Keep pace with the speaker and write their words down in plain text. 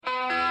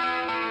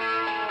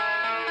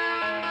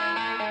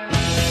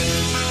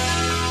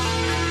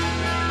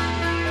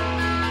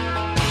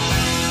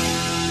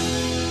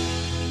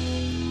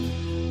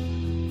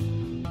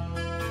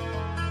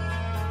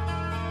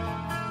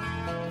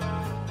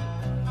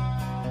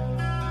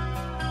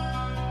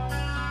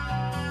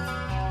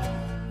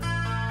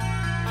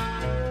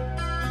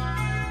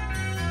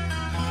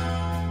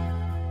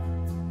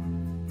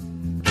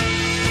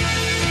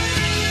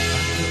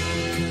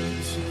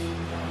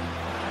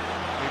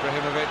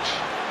touch.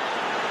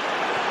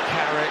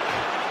 Carrick,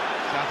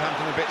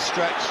 Southampton a bit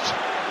stretched.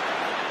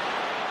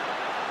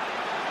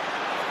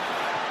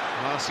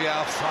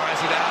 Martial fires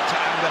it out to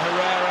Ander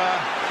Herrera.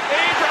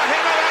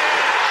 Ibrahimovic!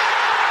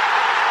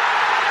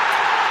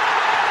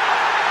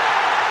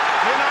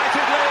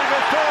 United lead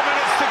with 4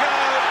 minutes to go.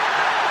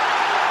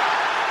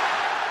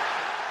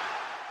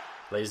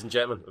 Ladies and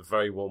gentlemen, a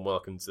very warm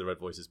welcome to the Red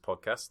Voices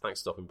podcast. Thanks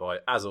for stopping by.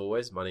 As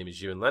always, my name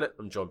is Ewan Leonard.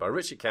 I'm joined by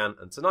Richard Cann,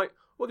 and tonight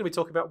we're going to be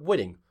talking about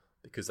winning,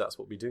 because that's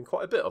what we've been doing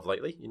quite a bit of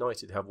lately.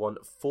 United have won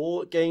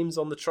 4 games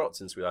on the trot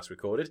since we last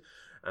recorded,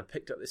 and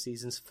picked up this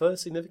season's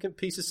first significant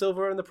piece of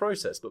silverware in the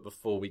process. But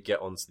before we get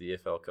on to the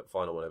EFL Cup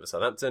final win over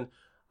Southampton,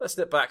 let's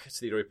step back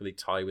to the Europa League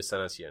tie with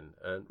Saint Etienne.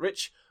 And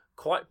Rich,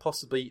 quite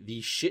possibly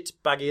the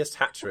shit-baggiest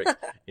hat-trick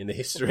in the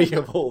history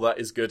of all that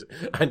is good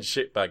and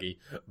shit-baggy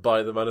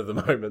by the man of the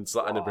moment,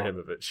 Zlatan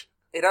Ibrahimovic.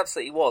 It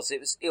absolutely was.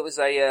 It was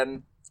a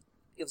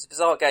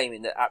bizarre game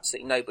in that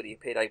absolutely nobody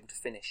appeared able to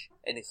finish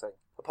anything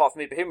apart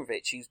from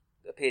Ibrahimovic, who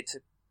appeared to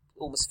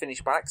almost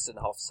finish by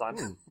accident half the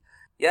time.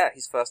 Yeah,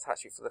 his first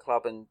hat-trick for the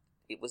club, and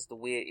it was the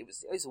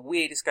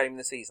weirdest game in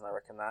the season, I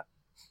reckon. That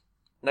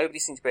nobody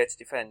seemed to be able to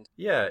defend.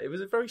 Yeah, it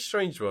was a very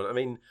strange one. I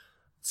mean,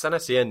 Saint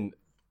Etienne,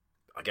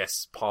 I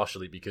guess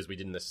partially because we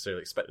didn't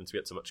necessarily expect them to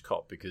get so much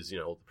cop, because,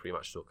 all the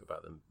pre-match talk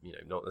about them,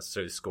 not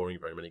necessarily scoring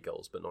very many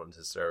goals, but not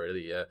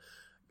necessarily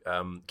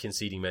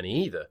conceding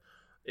many either.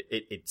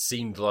 It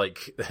seemed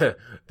like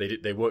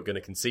they weren't going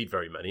to concede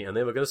very many, and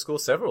they were going to score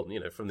several.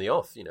 From the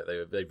off,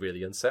 they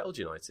really unsettled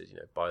United.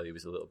 Bailey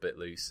was a little bit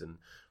loose, and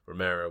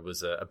Romero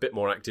was a bit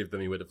more active than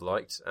we would have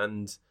liked.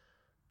 And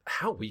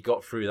how we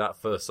got through that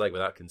first leg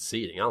without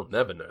conceding, I'll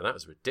never know. That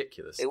was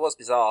ridiculous. It was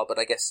bizarre, but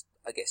I guess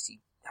you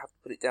have to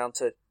put it down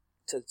to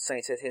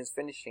Saint Etienne's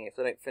finishing. If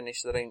they don't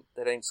finish, they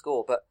don't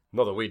score. But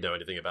not that we know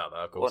anything about that,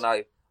 of course. Well,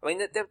 no. I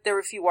mean, there are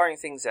a few worrying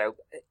things though.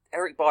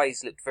 Eric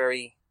Bailly's looked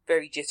very,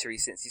 very jittery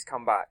since he's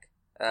come back,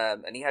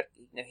 and he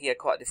had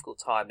quite a difficult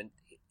time. And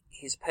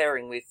his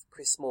pairing with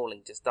Chris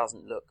Smalling just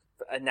doesn't look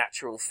a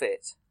natural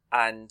fit.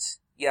 And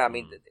yeah, I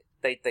mean,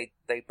 they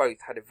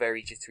both had a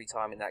very jittery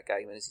time in that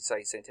game. And as you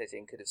say, Saint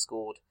Etienne could have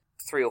scored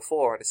 3 or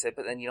 4, I'd have said,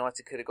 but then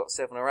United could have got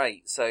 7 or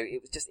 8. So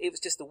it was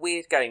just a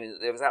weird game in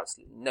that there was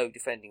absolutely no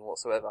defending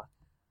whatsoever,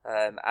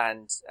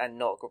 and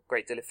not a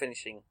great deal of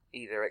finishing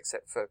either,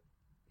 except for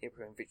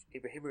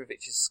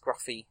Ibrahimovic's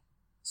scruffy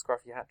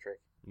hat trick.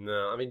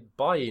 No, I mean,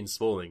 Bailly and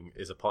Smalling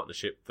is a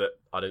partnership that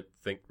I don't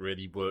think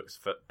really works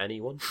for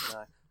anyone.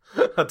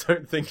 No. I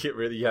don't think it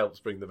really helps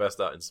bring the best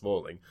out in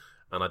Smalling,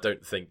 and I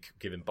don't think,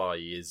 given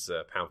Bailly is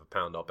pound for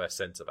pound our best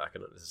centre-back, I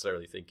don't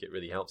necessarily think it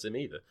really helps him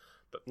either.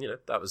 But,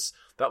 that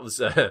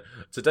was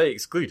today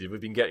excluded.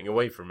 We've been getting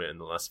away from it in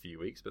the last few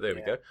weeks, but there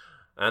we go.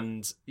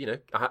 And,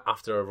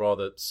 after a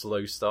rather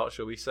slow start,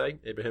 shall we say,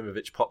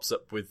 Ibrahimovic pops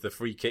up with the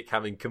free kick,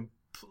 having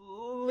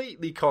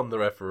completely conned the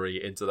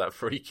referee into that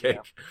free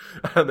kick.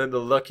 Yeah. And then the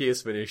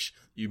luckiest finish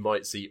you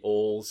might see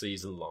all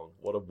season long.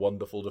 What a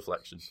wonderful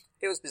deflection.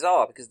 It was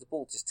bizarre because the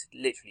ball just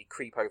literally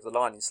creep over the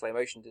line in slow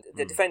motion.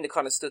 The defender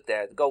kind of stood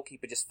there. The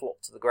goalkeeper just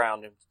flopped to the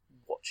ground and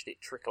watched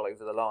it trickle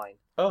over the line.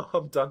 Oh,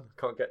 I'm done.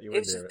 Can't get you in there.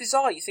 It was just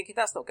bizarre. You're thinking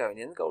that's not going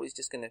in. The goalie's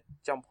just going to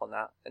jump on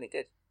that, and it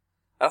did.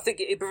 And I think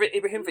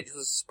Ibrahimovic was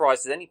as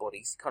surprised as anybody.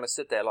 He kind of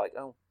stood there like,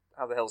 oh,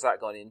 how the hell's that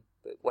gone in?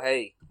 But, well,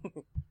 hey.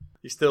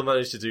 He still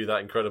managed to do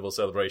that incredible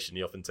celebration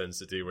he often tends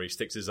to do, where he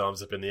sticks his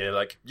arms up in the air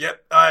like,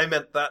 yep, I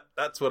meant that.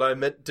 That's what I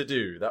meant to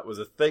do. That was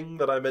a thing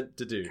that I meant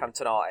to do.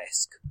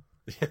 Cantona-esque.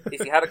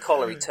 If he had a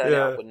collar, he'd turn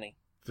out, wouldn't he?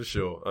 For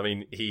sure. I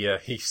mean,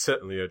 he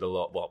certainly owed a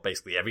lot,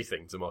 basically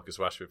everything to Marcus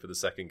Rashford for the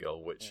second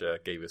goal, which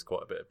gave us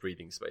quite a bit of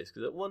breathing space.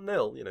 Because at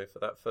 1-0, for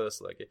that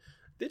first leg, it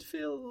did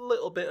feel a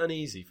little bit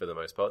uneasy for the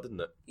most part,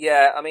 didn't it?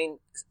 Yeah, I mean,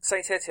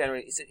 Saint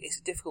Etienne, it's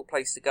a difficult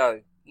place to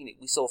go.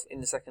 We saw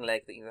in the second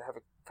leg that they have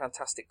a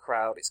fantastic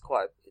crowd.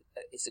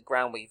 It's a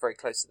ground where you're very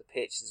close to the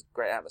pitch. There's a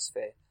great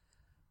atmosphere,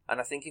 and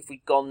I think if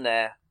we'd gone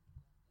there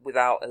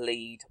without a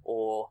lead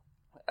or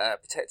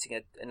protecting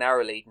a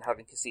narrow lead and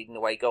having conceded an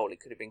away goal,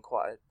 it could have been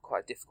quite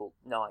a difficult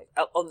night.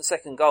 On the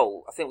second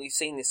goal, I think we've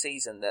seen this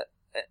season that,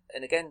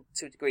 and again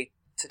to a degree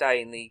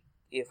today in the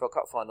EFL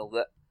Cup final,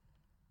 that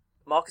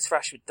Marcus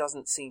Rashford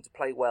doesn't seem to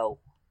play well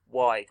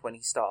wide when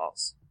he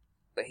starts,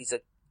 but he's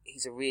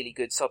a really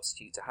good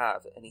substitute to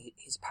have, and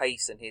his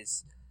pace and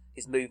his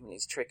movement,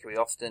 his trickery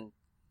often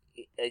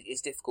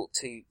is difficult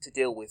to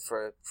deal with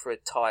for a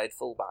tired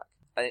fullback.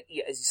 And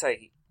as you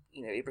say,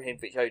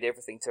 Ibrahimovic owed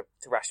everything to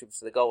Rashford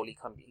for the goal. He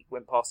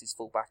went past his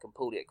fullback and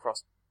pulled it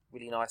across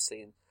really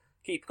nicely, and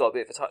keeper got a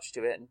bit of a touch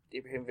to it, and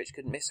Ibrahimovic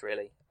couldn't miss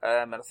really.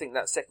 And I think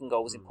that second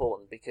goal was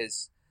important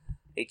because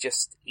it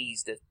just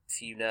eased a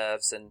few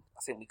nerves, and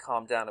I think we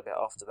calmed down a bit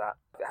after that.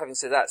 But having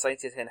said that,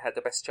 Saint Etienne had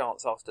the best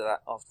chance after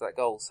that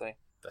goal. So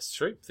that's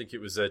true. I think it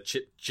was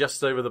chipped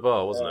just over the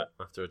bar, wasn't it?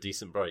 After a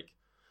decent break.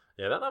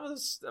 Yeah, that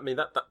was. I mean,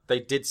 that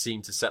they did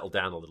seem to settle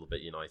down a little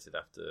bit, United,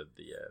 after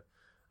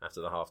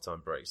the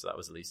half-time break. So that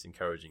was at least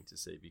encouraging to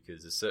see,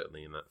 because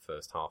certainly in that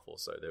first half or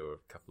so, there were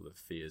a couple of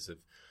fears of,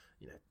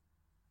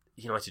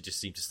 United just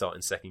seem to start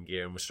in second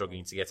gear and we're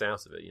struggling to get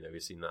out of it.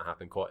 We've seen that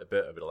happen quite a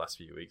bit over the last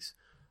few weeks.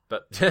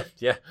 But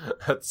yeah,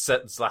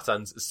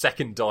 Zlatan's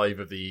second dive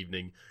of the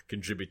evening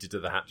contributed to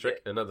the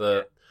hat-trick. Yeah.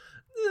 Another...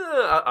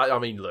 I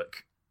mean,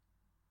 look,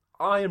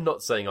 I am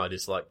not saying I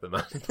dislike the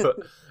man, but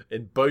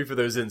in both of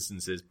those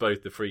instances,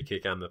 both the free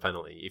kick and the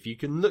penalty, if you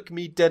can look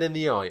me dead in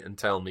the eye and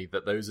tell me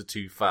that those are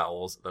 2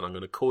 fouls, then I'm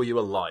going to call you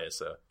a liar,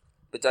 sir.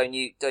 But don't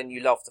you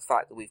love the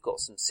fact that we've got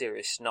some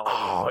serious schnoz?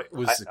 Oh, it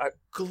was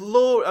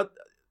glorious.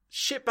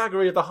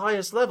 Shitbaggery of the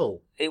highest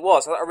level. It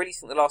was. I really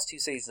think the last 2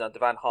 seasons under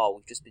Van Gaal,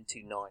 we've just been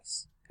too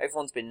nice.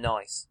 Everyone's been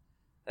nice.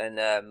 And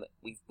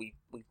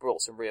we've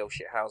brought some real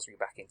shithousery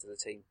back into the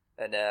team.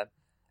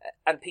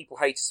 And people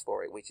hate us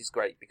for it, which is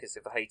great, because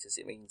if they hate us,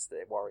 it means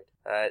they're worried.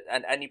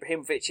 And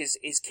Ibrahimovic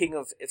is king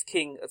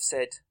of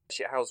said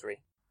shithousery.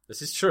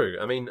 This is true.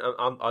 I mean,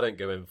 I don't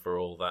go in for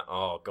all that.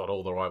 Oh God,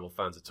 all the rival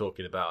fans are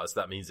talking about us.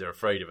 That means they're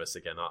afraid of us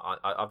again.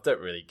 I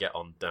don't really get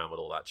on down with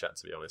all that chat,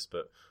 to be honest.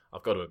 But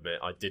I've got to admit,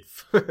 I did,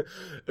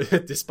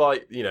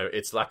 despite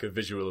its lack of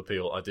visual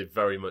appeal, I did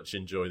very much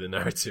enjoy the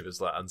narrative of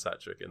Zlatan's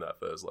hat-trick in that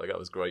first leg. That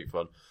was great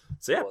fun.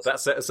 So yeah, that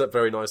set us up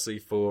very nicely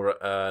for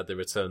the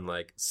return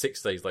leg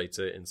 6 days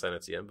later in Saint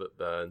Etienne. But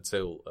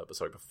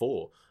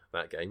before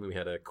that game, we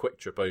had a quick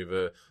trip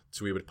over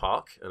to Ewood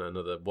Park and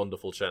another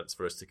wonderful chance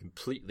for us to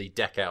completely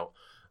deck out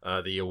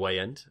the away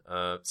end.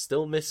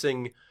 Still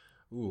missing,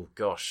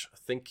 I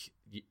think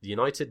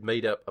United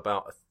made up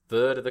about a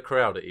third of the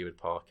crowd at Ewood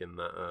Park in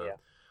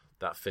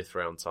that 5th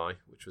round tie,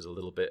 which was a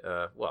little bit,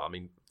 to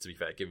be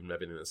fair, given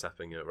everything that's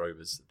happening at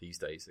Rovers these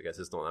days, I guess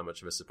it's not that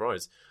much of a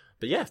surprise.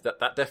 But yeah,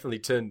 that definitely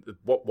turned,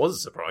 what was a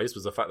surprise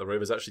was the fact that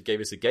Rovers actually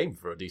gave us a game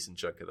for a decent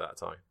chunk of that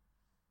tie.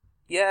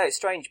 Yeah, it's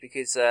strange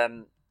because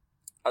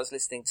I was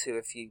listening to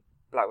a few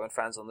Blackburn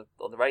fans on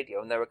the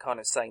radio, and they were kind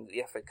of saying that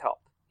the FA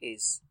Cup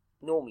is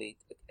normally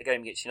a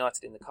game against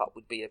United in the Cup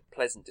would be a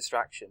pleasant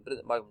distraction, but at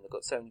the moment they've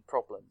got so many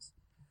problems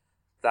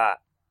that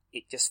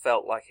it just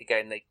felt like a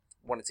game they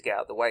wanted to get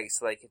out of the way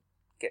so they could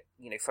get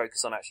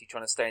focus on actually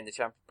trying to stay in the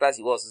Champions. But as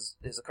it was,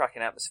 there's a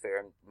cracking atmosphere,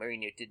 and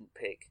Mourinho didn't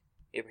pick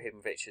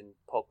Ibrahimovic and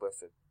Pogba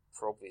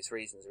for obvious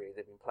reasons. Really,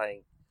 they've been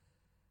playing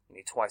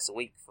twice a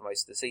week for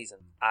most of the season,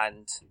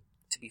 and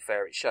to be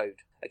fair, it showed.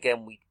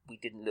 Again, we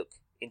didn't look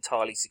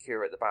entirely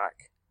secure at the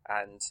back,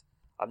 and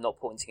I'm not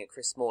pointing at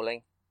Chris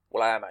Smalling.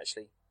 Well, I am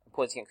actually. I'm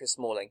pointing at Chris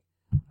Smalling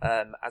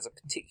as a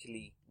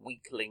particularly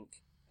weak link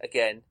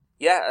again.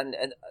 Yeah, and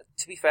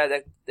to be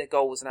fair, their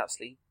goal was an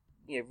absolutely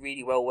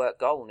really well worked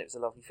goal, and it was a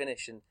lovely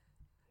finish. And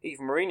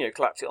even Mourinho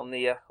clapped it on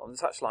the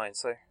touchline.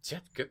 So yeah,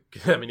 good.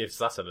 I mean, if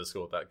Zlatan had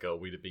scored that goal,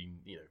 we'd have been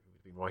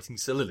writing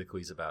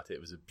soliloquies about it.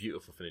 It was a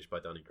beautiful finish by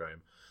Danny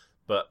Graham.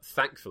 But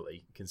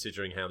thankfully,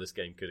 considering how this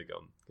game could have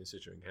gone,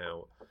 considering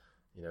how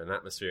an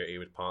atmosphere at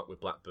Ewood Park with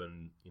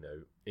Blackburn,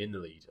 in the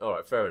lead. All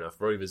right, fair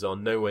enough. Rovers are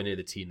nowhere near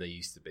the team they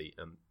used to be,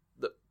 and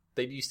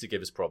they used to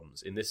give us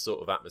problems. In this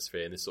sort of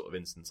atmosphere, in this sort of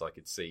instance, I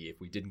could see if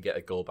we didn't get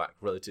a goal back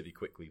relatively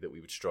quickly that we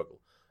would struggle.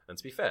 And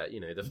to be fair,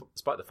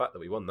 despite the fact that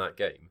we won that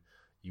game,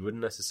 you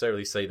wouldn't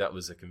necessarily say that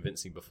was a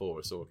convincing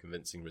performance or a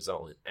convincing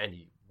result in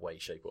any way,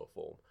 shape or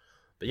form.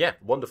 But yeah,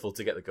 wonderful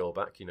to get the goal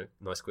back.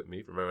 Nice quick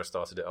move. Romero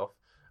started it off.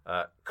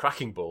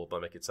 Cracking ball by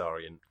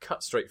Mkhitaryan,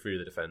 cut straight through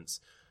the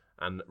defence,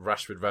 and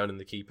Rashford rounding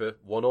the keeper,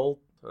 1-1.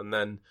 And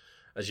then,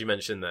 as you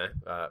mentioned there,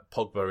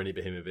 Pogba and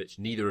Ibrahimovic,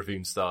 neither of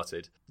whom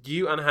started.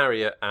 You and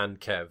Harriet and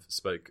Kev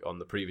spoke on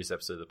the previous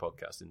episode of the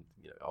podcast, and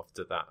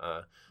after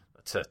that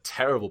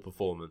terrible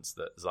performance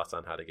that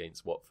Zlatan had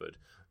against Watford,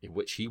 in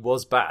which he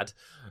was bad,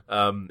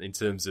 in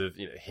terms of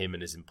him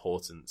and his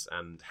importance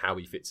and how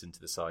he fits into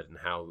the side and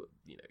how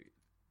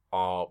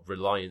our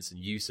reliance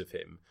and use of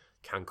him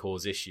can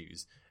cause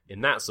issues.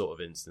 In that sort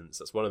of instance,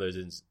 that's one of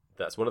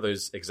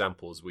those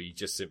examples where you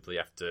just simply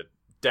have to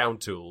down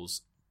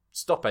tools,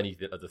 stop any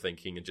other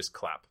thinking, and just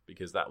clap,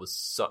 because that was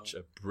such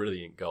a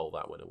brilliant goal,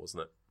 that winner,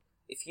 wasn't it?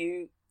 If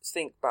you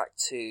think back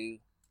to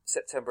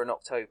September and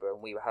October,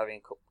 and we were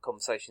having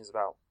conversations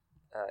about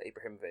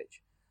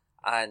Ibrahimovic,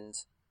 and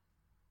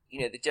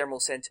the general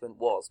sentiment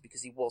was,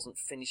 because he wasn't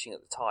finishing at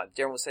the time, the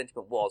general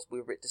sentiment was we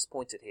were a bit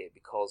disappointed here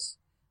because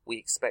we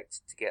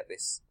expected to get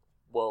this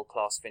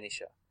world-class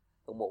finisher,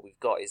 and what we've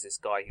got is this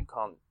guy who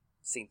can't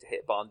seem to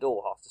hit barn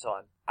door half the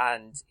time.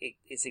 And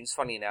it seems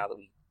funny now that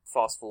we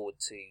fast forward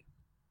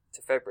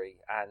to February,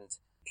 and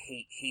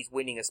he's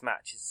winning us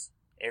matches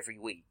every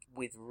week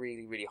with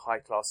really, really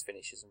high-class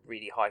finishes and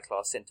really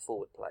high-class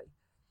centre-forward play.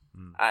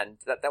 And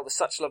that was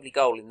such a lovely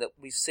goal, in that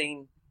we've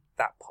seen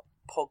that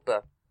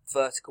Pogba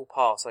vertical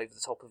pass over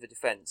the top of a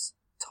defence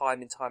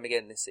time and time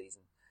again this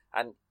season.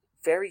 And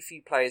very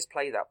few players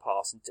play that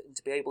pass, and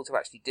to be able to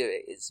actually do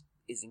it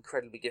is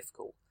incredibly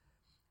difficult.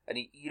 And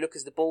you look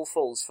as the ball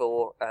falls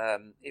for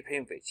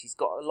Ibrahimovic, he's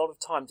got a lot of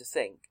time to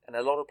think, and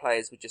a lot of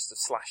players would just have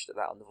slashed at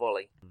that on the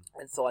volley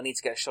and thought, I need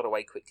to get a shot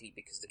away quickly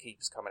because the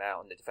keeper's coming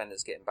out and the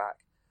defender's getting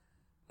back.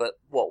 But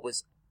what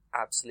was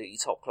absolutely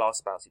top class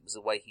about it was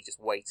the way he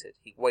just waited.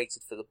 He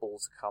waited for the ball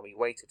to come, he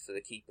waited for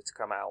the keeper to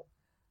come out.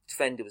 The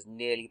defender was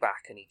nearly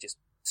back and he just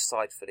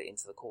side-footed it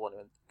into the corner,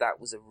 and that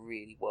was a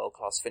really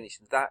world-class finish.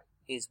 And that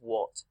is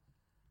what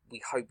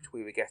we hoped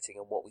we were getting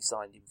and what we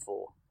signed him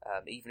for.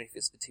 Even if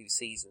it's for 2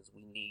 seasons,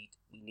 we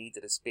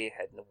needed a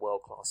spearhead and a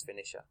world-class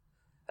finisher.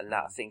 And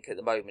that, I think, at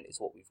the moment is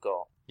what we've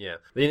got. Yeah.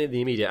 The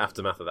immediate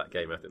aftermath of that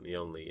game, I think the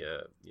only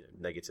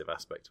negative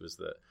aspect was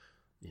that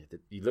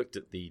you looked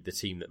at the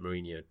team that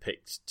Mourinho had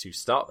picked to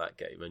start that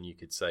game, and you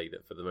could say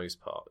that for the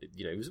most part,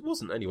 it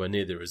wasn't anywhere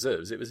near the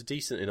reserves. It was a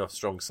decent enough,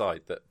 strong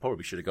side that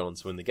probably should have gone on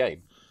to win the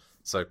game.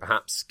 So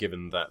perhaps,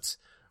 given that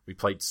we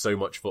played so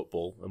much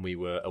football and we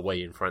were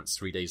away in France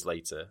 3 days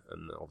later,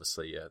 and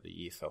obviously the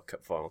EFL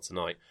Cup final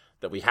tonight,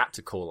 that we had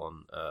to call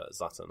on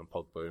Zlatan and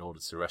Pogba in order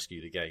to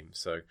rescue the game.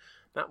 So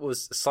that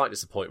was a slight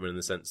disappointment in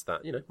the sense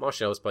that,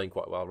 Martial was playing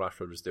quite well,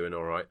 Rashford was doing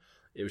all right.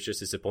 It was just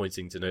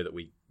disappointing to know that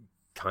we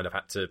kind of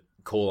had to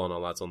call on our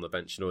lads on the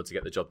bench in order to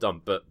get the job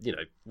done. But,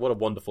 what a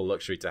wonderful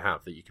luxury to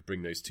have that you could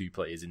bring those 2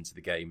 players into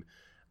the game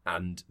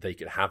and they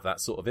could have that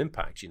sort of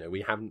impact.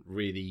 We haven't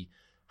really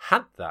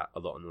had that a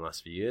lot in the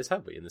last few years,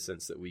 have we? In the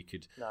sense that we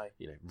could,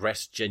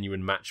 rest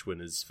genuine match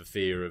winners for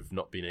fear of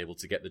not being able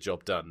to get the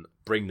job done,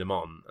 bring them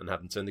on and have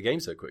them turn the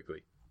game so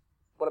quickly.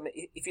 Well, I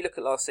mean, if you look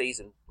at last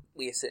season,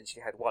 we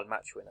essentially had one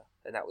match winner,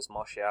 and that was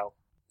Martial.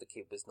 The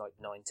kid was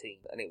 19,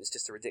 and it was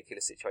just a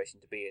ridiculous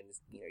situation to be in.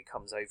 He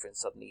comes over and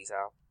suddenly he's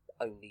our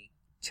only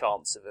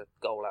chance of a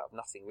goal out of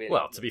nothing, really.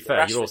 Well, to be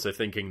fair, you're also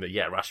thinking that,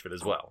 Rashford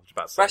as well.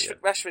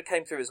 Rashford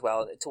came through as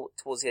well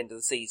towards the end of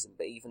the season,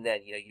 but even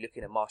then, you're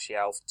looking at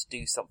Martial to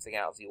do something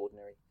out of the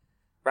ordinary.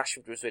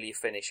 Rashford was really a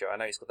finisher. I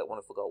know he's got that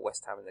wonderful goal at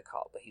West Ham in the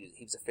Cup, but he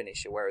was a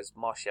finisher, whereas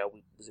Martial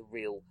was a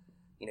real,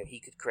 he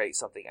could create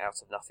something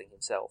out of nothing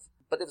himself.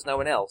 But there was no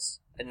one else.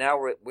 And now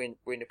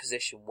we're in a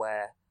position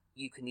where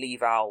you can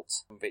leave out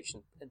Ibrahimovic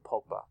and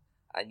Pogba,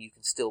 and you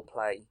can still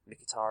play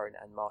Mkhitaryan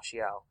and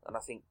Martial. And I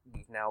think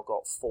we've now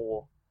got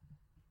four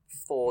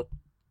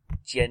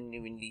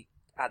genuinely,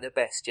 at their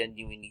best,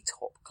 genuinely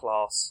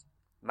top-class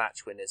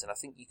match winners. And I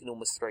think you can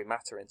almost throw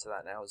Mata into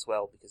that now as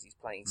well, because he's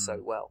playing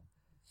so well.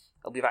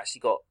 And we've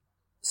actually got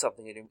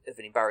something of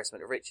an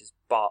embarrassment of riches.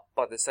 But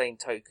by the same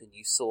token,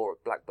 you saw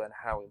at Blackburn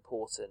how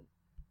important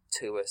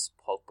to us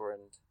Pogba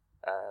and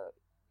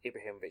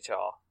Ibrahimovic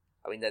are.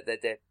 I mean,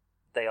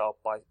 they are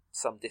by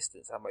some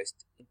distance our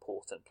most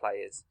important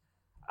players,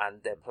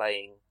 and they're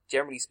playing,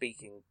 generally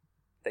speaking,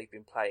 they've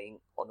been playing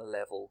on a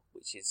level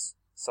which is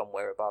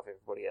somewhere above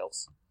everybody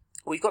else.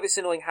 We've got this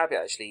annoying habit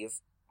actually of,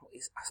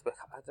 I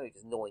don't know if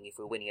it's annoying if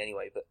we're winning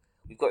anyway, but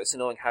we've got this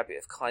annoying habit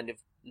of kind of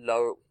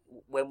lower,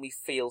 when we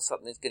feel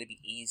something is going to be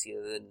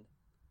easier than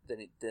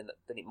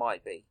it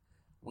might be,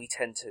 we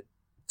tend to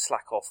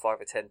slack off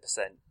 5 or 10%,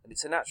 and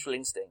it's a natural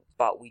instinct,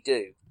 but we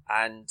do,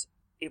 and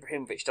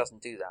Ibrahimovic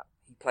doesn't do that.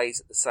 He plays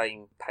at the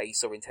same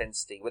pace or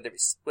intensity, whether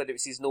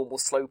it's his normal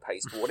slow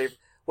pace, but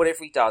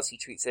whatever he does, he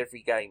treats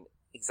every game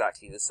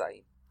exactly the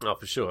same. Oh,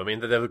 for sure. I mean,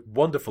 the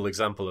wonderful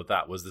example of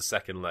that was the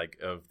second leg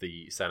of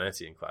the San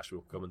Etienne clash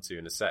we'll come into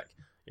in a sec.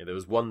 There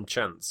was one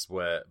chance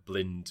where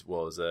Blind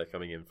was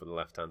coming in from the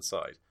left-hand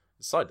side.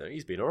 Side note,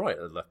 he's been all right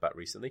at the left-back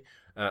recently.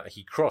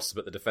 He crossed,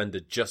 but the defender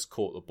just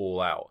caught the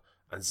ball out.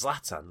 And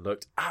Zlatan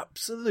looked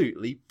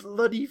absolutely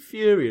bloody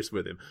furious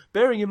with him.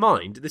 Bearing in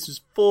mind, this was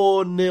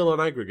 4-0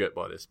 on aggregate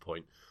by this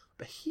point.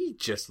 But he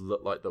just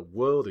looked like the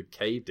world had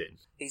caved in.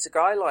 He's a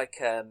guy like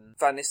Van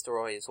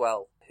Nistelrooy as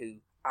well, who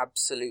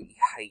absolutely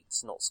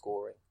hates not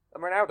scoring.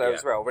 And Ronaldo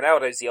as well.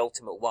 Ronaldo's the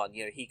ultimate one.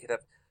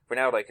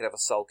 Ronaldo could have a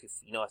sulk if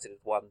United had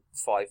won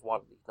 5-1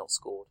 and he'd not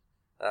scored.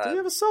 Did he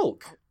have a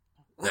sulk?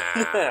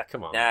 Nah,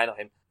 come on. Nah, not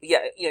him. But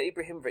yeah,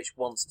 Ibrahimovic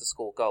wants to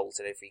score goals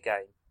in every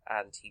game,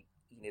 and he,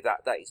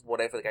 that is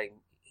whatever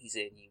game he's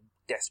in, he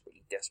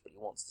desperately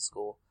wants to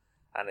score,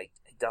 and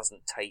he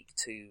doesn't take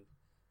to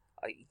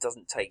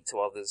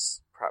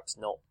others perhaps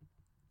not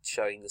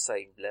showing the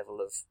same level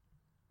of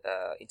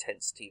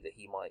intensity that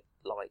he might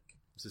like.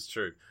 This is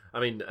true. I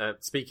mean,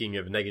 speaking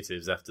of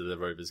negatives after the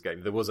Rovers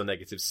game, there was a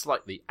negative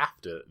slightly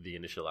after the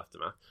initial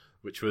aftermath,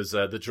 which was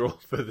the draw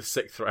for the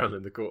 6th round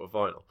in the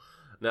quarter-final.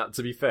 Now,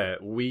 to be fair,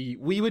 we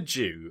were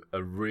due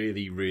a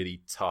really,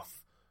 really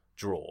tough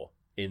draw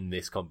in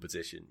this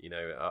competition.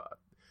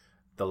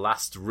 The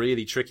last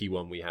really tricky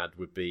one we had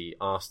would be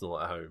Arsenal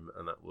at home,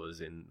 and that was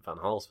in Van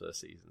Gaal's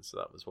first season.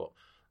 So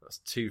that's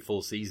 2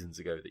 full seasons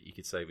ago that you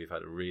could say we've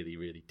had a really,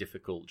 really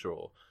difficult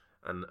draw.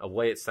 And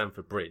away at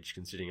Stamford Bridge,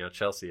 considering how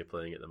Chelsea are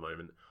playing at the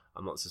moment,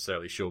 I'm not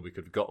necessarily sure we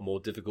could have got a more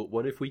difficult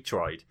one if we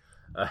tried.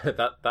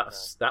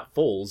 That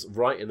falls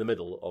right in the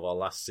middle of our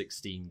last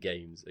 16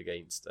 games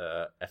against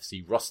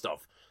FC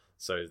Rostov.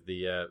 So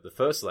the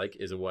first leg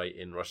is away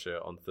in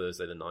Russia on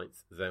Thursday the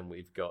 9th. Then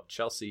we've got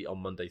Chelsea on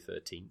Monday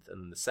 13th.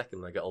 And the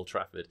second leg at Old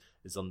Trafford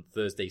is on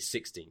Thursday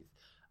 16th.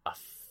 A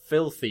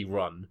filthy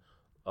run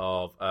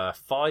of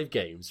 5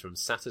 games from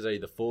Saturday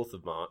the 4th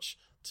of March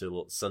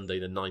till Sunday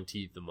the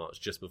 19th of March,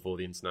 just before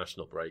the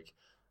international break.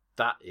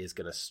 That is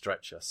going to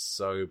stretch us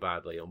so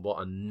badly, and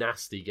what a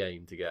nasty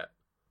game to get.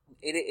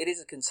 It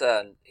is a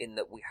concern in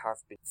that we have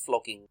been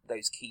flogging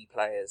those key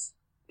players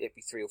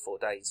every 3 or 4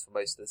 days for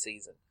most of the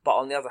season. But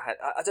on the other hand,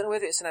 I don't know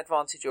whether it's an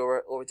advantage or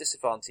a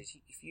disadvantage.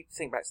 If you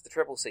think back to the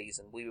treble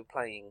season, we were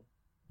playing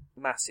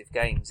massive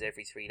games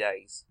every 3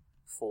 days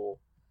for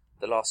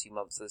the last few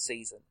months of the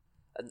season,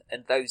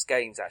 and those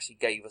games actually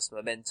gave us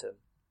momentum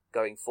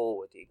going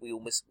forward. We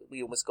almost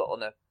got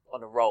on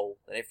a roll,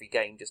 and every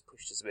game just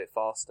pushed us a bit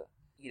faster.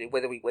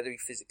 Whether we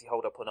physically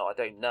hold up or not, I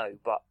don't know.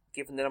 But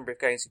given the number of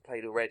games we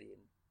played already,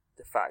 and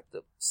the fact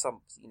that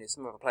some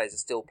of our players are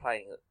still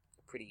playing at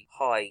a pretty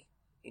high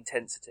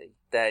intensity,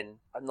 then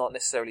I'm not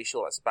necessarily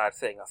sure that's a bad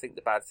thing. I think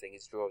the bad thing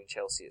is drawing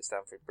Chelsea at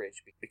Stamford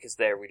Bridge because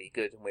they're really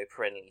good and we're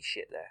perennially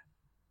shit there.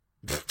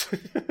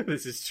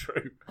 This is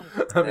true.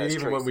 I mean,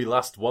 even when we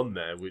last won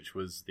there, which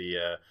was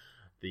the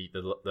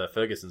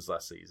Ferguson's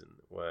last season,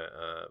 where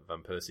Van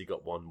Persie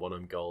got one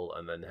on goal,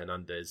 and then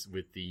Hernandez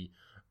with the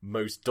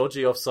most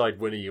dodgy offside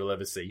winner you'll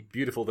ever see,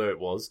 beautiful though it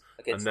was,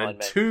 against and then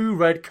 2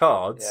 red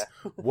cards,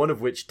 one of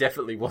which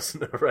definitely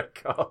wasn't a red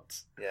card.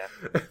 Yeah,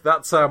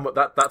 that's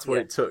what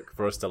it took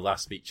for us to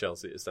last beat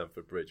Chelsea at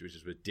Stamford Bridge, which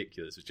is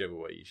ridiculous, whichever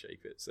way you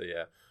shape it. So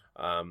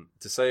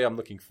to say I'm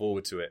looking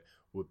forward to it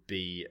would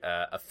be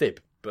a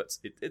fib, but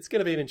it's going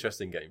to be an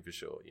interesting game for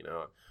sure.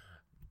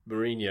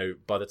 Mourinho,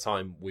 by the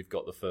time we've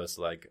got the first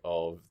leg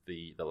of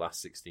the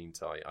last 16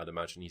 tie, I'd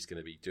imagine he's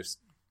going to be just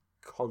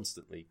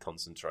constantly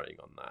concentrating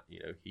on that.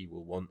 He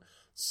will want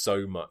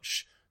so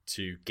much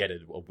to get a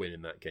win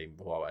in that game,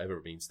 whatever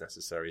it means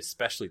necessary,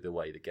 especially the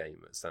way the game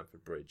at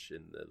Stamford Bridge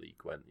in the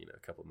league went, a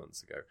couple of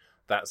months ago.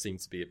 That seemed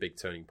to be a big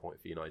turning point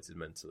for United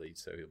mentally,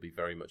 so he'll be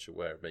very much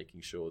aware of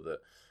making sure that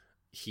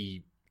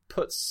he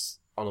puts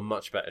on a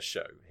much better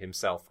show,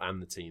 himself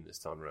and the team this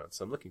time around.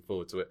 So I'm looking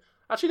forward to it.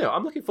 Actually, no,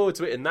 I'm looking forward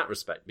to it in that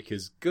respect,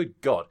 because, good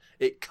God,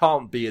 it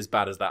can't be as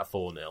bad as that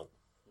 4-0. No,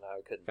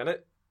 it couldn't. Can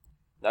it?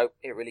 No,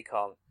 it really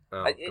can't.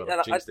 Oh, God,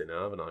 I've jinxed it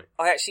now, haven't I?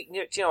 I actually,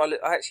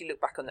 I actually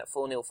look back on that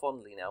 4-0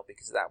 fondly now,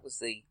 because that was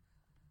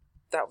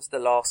the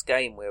last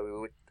game where we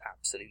were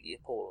absolutely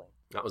appalling.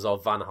 That was our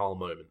Van Gaal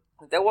moment.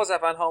 There was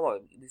that Van Gaal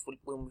moment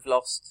when we've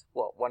lost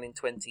 1 in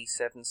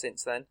 27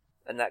 since then,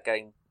 and that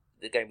game,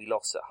 the game we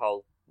lost at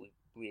Hull, we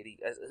really,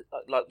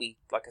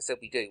 like I said,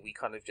 we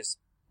kind of just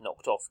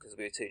knocked off because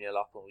we were 2-0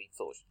 up and we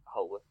thought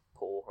Hull were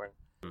poor,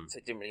 and so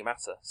it didn't really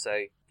matter.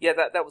 So yeah,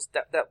 that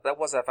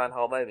was our Van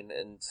Gaal moment,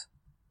 and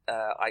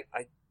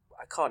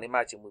I can't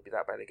imagine we'll be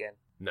that bad again.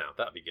 No,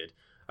 that'd be good.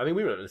 I mean,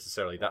 we weren't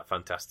necessarily that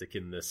fantastic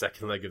in the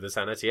second leg of the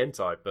San Etienne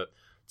tie, but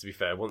to be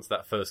fair, once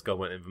that first goal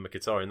went in for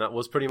Mkhitaryan, that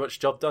was pretty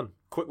much job done.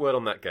 Quick word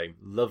on that game.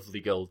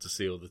 Lovely goal to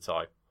seal the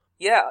tie.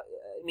 Yeah,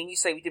 I mean, you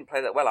say we didn't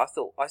play that well. I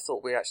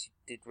thought we actually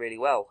did really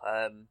well.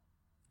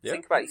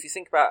 If you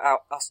think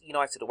about us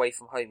United away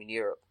from home in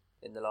Europe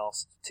in the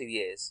last 2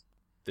 years.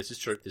 This is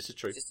true.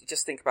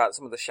 Just think about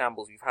some of the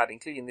shambles we've had,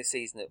 including this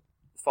season at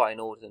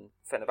Feyenoord and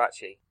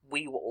Fenerbahce.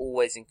 We were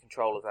always in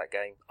control of that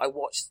game. I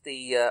watched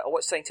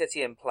Saint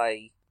Etienne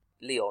play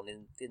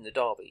Lyon in the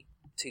derby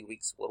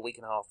a week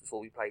and a half before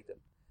we played them,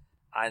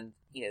 and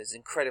it was an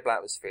incredible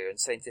atmosphere, and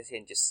Saint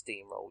Etienne just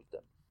steamrolled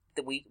them.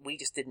 We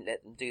just didn't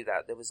let them do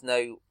that. There was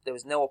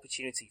no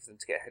opportunity for them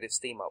to get ahead of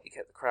steam up. We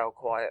kept the crowd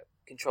quiet,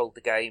 controlled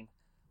the game.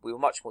 We were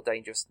much more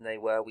dangerous than they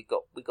were. We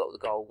got the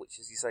goal, which,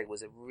 as you say,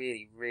 was a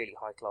really, really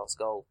high class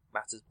goal.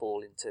 Mata's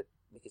ball into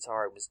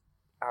Mkhitaryan was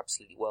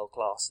absolutely world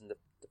class, and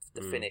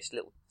the finish,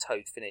 little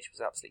toed finish,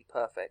 was absolutely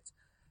perfect.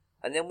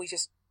 And then we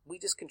just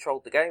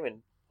controlled the game,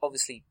 and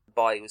obviously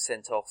Bailly was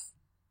sent off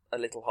a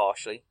little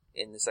harshly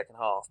in the second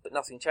half, but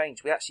nothing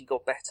changed. We actually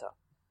got better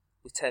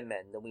with 10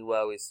 men than we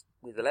were with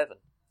 11.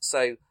 So,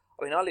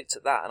 I mean, I looked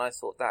at that and I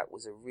thought that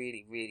was a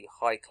really, really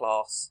high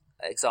class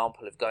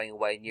example of going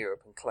away in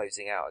Europe and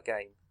closing out a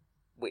game,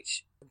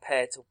 which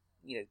compared to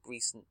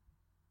recent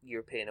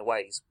European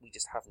aways, we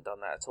just haven't done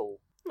that at all.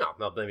 No,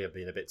 maybe I've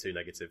been a bit too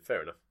negative.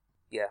 Fair enough.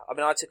 Yeah, I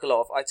mean, I took a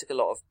lot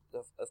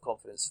of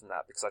confidence from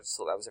that because I just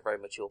thought that was a very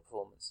mature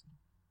performance.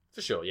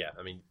 For sure, yeah.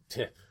 I mean,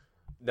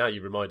 now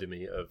you reminded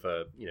me of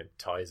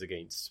ties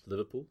against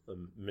Liverpool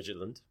and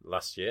Midtjylland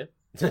last year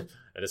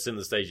at a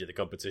similar stage of the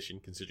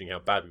competition, considering how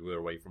bad we were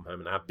away from home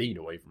and have been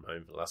away from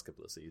home for the last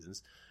couple of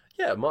seasons.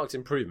 Yeah, marked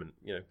improvement.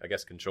 I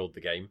guess controlled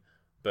the game,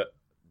 but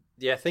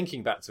yeah,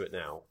 thinking back to it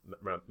now,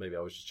 maybe I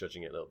was just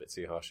judging it a little bit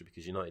too harshly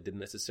because United didn't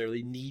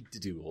necessarily need to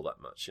do all that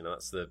much.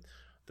 That's the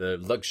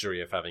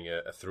luxury of having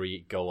a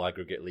 3-goal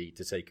aggregate lead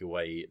to take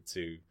away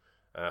to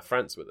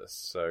France with us.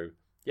 So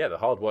yeah, the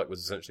hard work was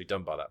essentially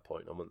done by that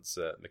point. And once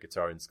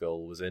Mkhitaryan's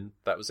goal was in,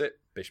 that was it.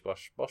 Bish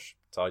bosh bosh,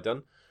 tie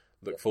done.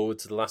 Look forward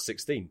to the last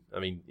 16. I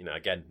mean,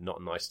 again,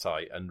 not a nice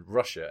tie. And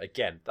Russia,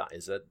 again, that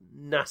is a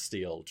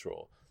nasty old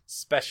draw,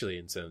 especially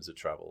in terms of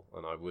travel.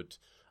 And I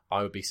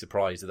would be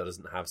surprised if that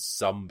doesn't have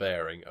some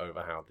bearing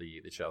over how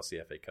the Chelsea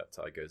FA Cup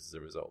tie goes as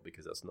a result,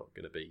 because that's not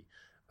going to be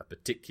a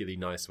particularly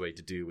nice way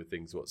to deal with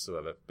things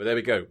whatsoever. But there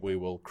we go. We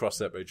will cross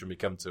that bridge when we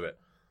come to it.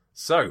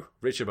 So,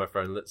 Richard, my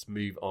friend, let's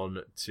move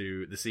on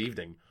to this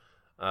evening.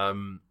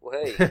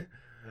 Hey.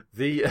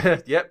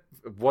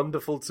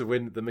 Wonderful to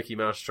win the Mickey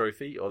Mouse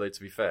Trophy. Although, to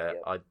be fair,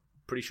 I'm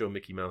pretty sure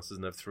Mickey Mouse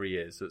doesn't have 3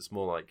 ears, so it's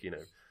more like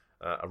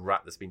a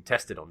rat that's been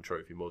tested on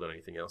trophy more than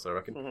anything else, I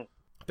reckon.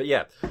 But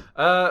yeah,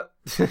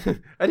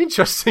 an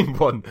interesting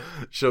one,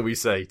 shall we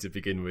say, to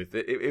begin with.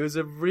 It was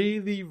a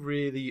really,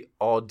 really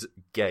odd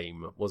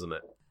game, wasn't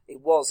it?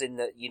 It was, in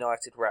that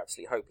United were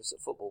absolutely hopeless at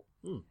football,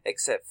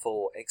 except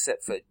for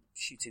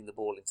shooting the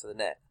ball into the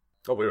net.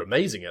 Oh, we were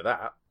amazing at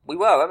that. We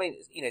were. I mean,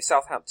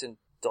 Southampton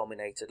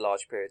dominated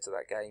large periods of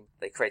that game.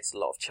 They created a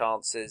lot of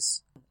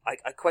chances.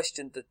 I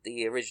questioned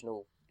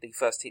the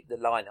first team, the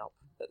lineup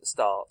at the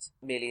start,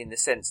 merely in the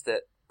sense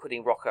that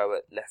putting Rocco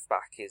at left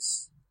back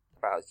is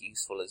about as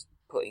useful as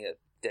putting a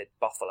dead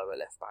Buffalo at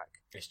left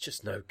back. It's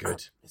just no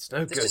good. It's no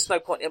good. There's just no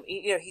point. I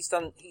mean, he's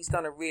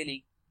done a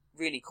really,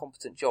 really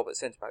competent job at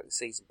centre back this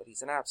season, but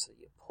he's an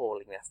absolutely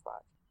appalling left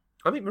back.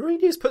 I mean,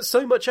 Mourinho's put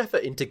so much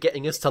effort into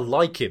getting us to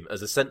like him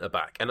as a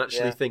centre-back and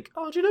actually think,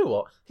 do you know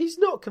what? He's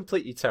not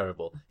completely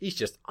terrible. He's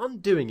just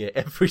undoing it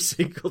every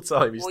single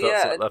time he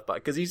starts at left-back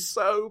because he's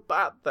so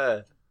bad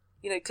there.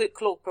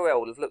 Claude Puel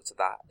would have looked at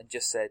that and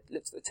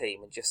looked at the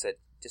team and just said,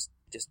 just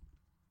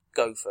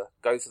go for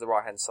the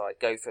right-hand side,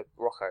 go for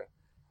Rocco.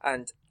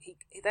 And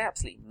they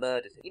absolutely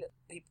murdered him.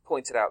 People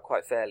pointed out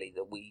quite fairly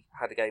that we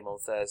had a game on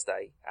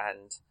Thursday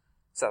and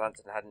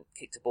Southampton hadn't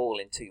kicked a ball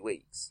in 2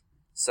 weeks.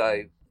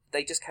 So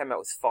they just came out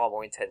with far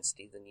more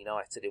intensity than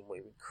United, and we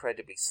were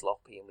incredibly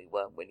sloppy and we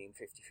weren't winning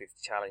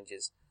 50-50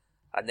 challenges.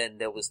 And then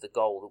there was the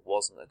goal that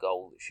wasn't a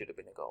goal that should have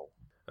been a goal.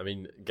 I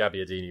mean,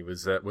 Gabbiadini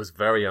was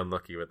very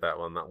unlucky with that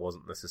one. That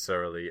wasn't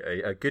necessarily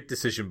a good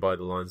decision by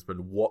the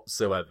linesman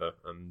whatsoever.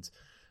 And,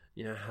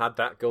 had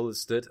that goal had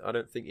stood, I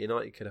don't think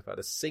United could have had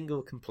a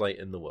single complaint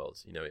in the world.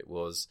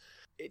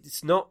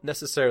 It's not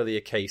necessarily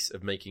a case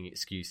of making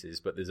excuses,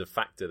 but there's a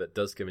factor that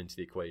does come into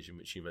the equation,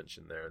 which you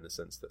mentioned there, in the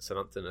sense that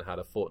Southampton had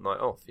a fortnight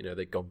off.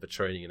 They'd gone for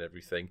training and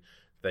everything.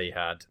 They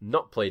had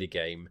not played a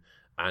game,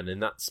 and in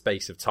that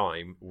space of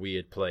time, we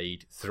had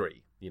played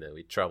 3.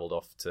 We travelled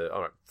off to...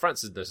 All right,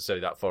 France isn't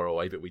necessarily that far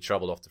away, but we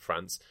travelled off to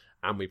France,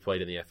 and we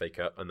played in the FA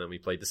Cup, and then we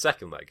played the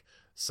second leg.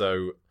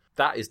 So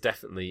that is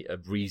definitely a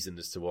reason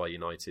as to why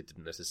United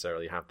didn't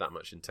necessarily have that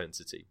much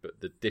intensity. But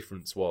the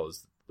difference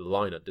was the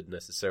lineup didn't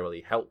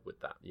necessarily help with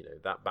that.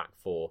 That back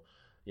four,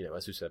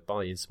 as we said,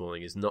 Bailly and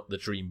Smalling is not the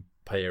dream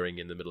pairing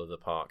in the middle of the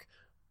park.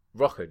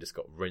 Rocco just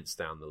got rinsed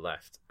down the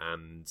left,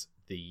 and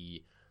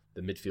the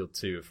midfield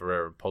two of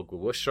Ferreira and Pogba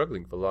were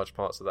struggling for large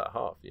parts of that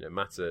half.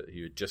 Mata,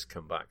 who had just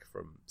come back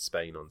from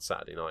Spain on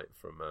Saturday night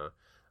from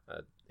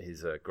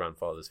his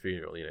grandfather's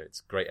funeral,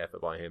 it's great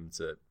effort by him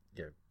to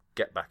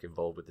get back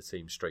involved with the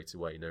team straight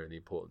away, knowing the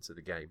importance of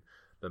the game.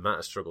 But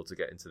Mata struggled to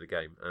get into the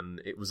game, and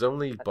it was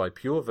only by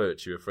pure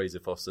virtue of Fraser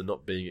Foster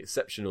not being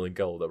exceptional in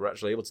goal that we're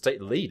actually able to take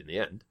the lead in the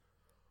end.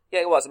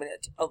 Yeah, it was. I mean,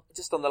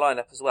 just on the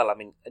lineup as well. I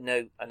mean, I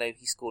know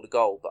he scored a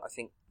goal, but I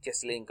think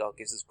Jesse Lingard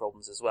gives us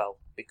problems as well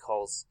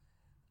because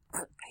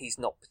he's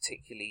not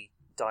particularly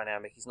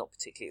dynamic. He's not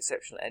particularly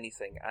exceptional at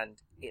anything, and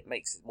it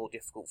makes it more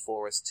difficult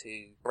for us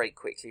to break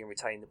quickly and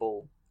retain the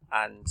ball.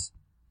 And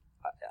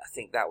I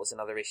think that was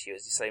another issue,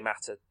 as you say.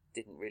 Mata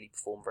didn't really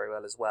perform very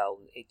well as well.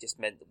 It just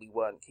meant that we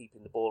weren't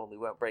keeping the ball and we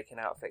weren't breaking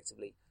out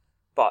effectively.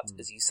 But,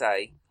 as you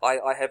say,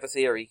 I have a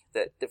theory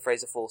that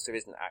Fraser Forster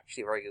isn't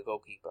actually a very good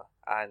goalkeeper.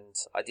 And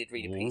I did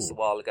read a piece a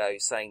while ago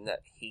saying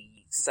that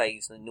he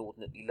saves an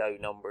inordinately low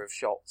number of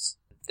shots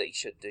that he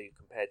should do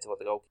compared to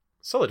other goalkeepers.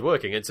 Solid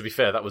working, and to be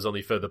fair, that was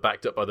only further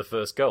backed up by the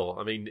first goal.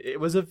 I mean,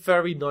 it was a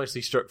very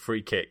nicely struck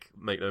free kick,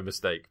 make no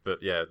mistake. But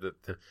yeah,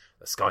 the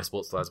Sky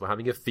Sports lads were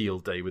having a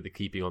field day with the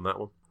keeping on that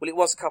one. Well, it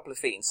was a couple of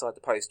feet inside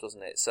the post,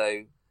 wasn't it? So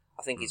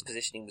I think his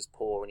positioning was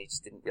poor and he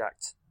just didn't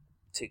react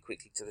too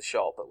quickly to the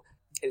shot. But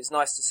it was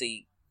nice to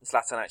see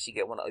Zlatan actually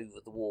get one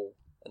over the wall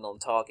and on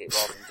target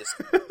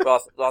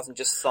rather than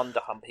just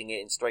thunder humping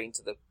it straight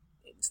into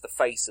the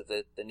face of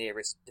the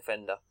nearest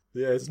defender.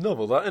 Yeah, it's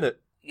novel, that, isn't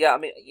it? Yeah, I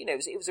mean,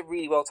 it was a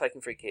really well taken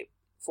free kick.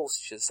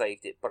 Forster should have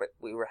saved it, but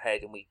we were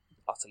ahead and we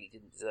utterly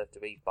didn't deserve to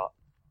be. But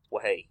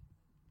well, hey.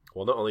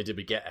 Well, not only did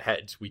we get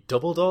ahead, we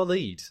doubled our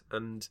lead,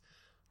 and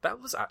that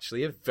was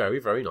actually a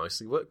very, very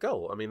nicely worked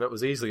goal. I mean, that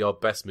was easily our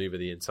best move of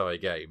the entire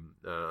game,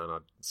 and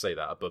I'd say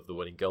that above the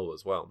winning goal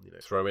as well.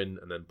 Throw in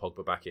and then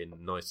Pogba back in.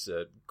 Nice,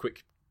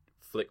 quick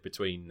flick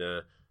between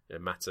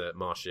Mata,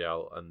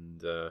 Martial,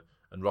 and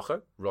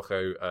Rocco.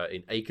 Rocco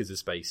in acres of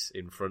space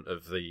in front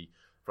of the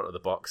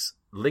box.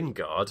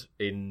 Lingard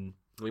in,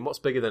 I mean, what's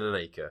bigger than an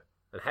acre?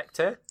 An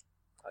hectare?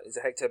 Is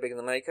a hectare bigger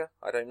than an acre?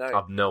 I don't know.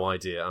 I've no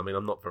idea. I mean,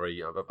 I'm not very...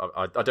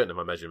 I don't know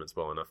my measurements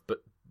well enough,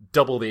 but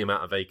double the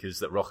amount of acres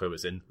that Rocco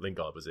was in,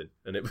 Lingard was in.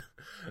 And it was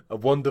a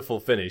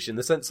wonderful finish in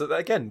the sense that,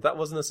 again, that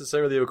wasn't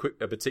necessarily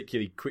a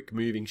particularly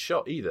quick-moving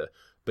shot either,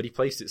 but he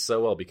placed it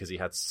so well because he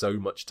had so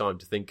much time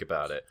to think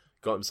about it,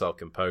 got himself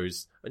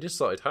composed, and just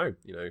started home.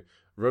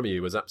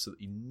 Romeo was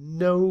absolutely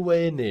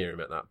nowhere near him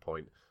at that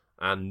point.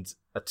 And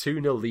a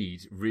 2-0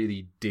 lead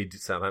really did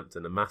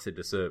Southampton a massive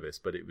disservice,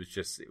 but it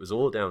was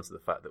all down to the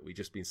fact that we'd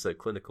just been so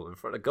clinical in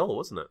front of goal,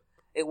 wasn't it?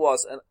 It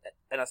was,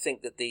 and I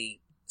think that the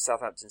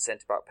Southampton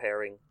centre-back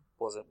pairing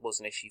was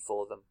an issue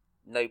for them.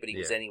 Nobody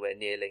was anywhere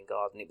near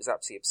Lingard, and it was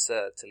absolutely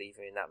absurd to leave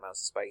him in that amount of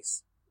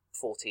space,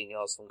 14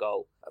 yards from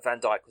goal.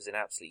 Van Dijk was an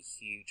absolutely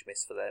huge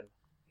miss for them.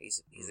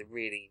 He's a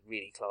really,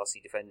 really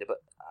classy defender,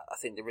 but I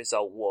think the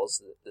result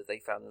was that they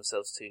found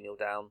themselves 2-0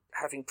 down,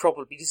 having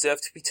probably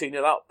deserved to be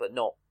 2-0 up, but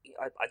not.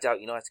 I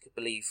doubt United could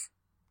believe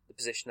the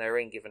position they were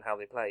in, given how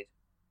they played.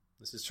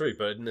 This is true,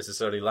 but it didn't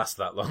necessarily last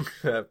that long.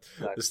 No.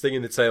 The sting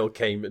in the tail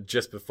came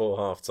just before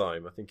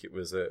half-time. I think it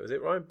was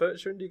it Ryan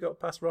Bertrand who got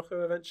past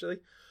Rocco eventually?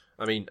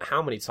 I mean,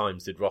 how many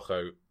times did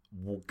Rocco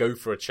go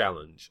for a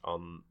challenge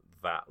on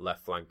that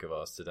left flank of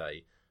ours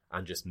today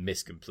and just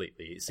miss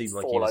completely? It seemed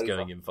like he was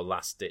going in for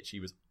last ditch.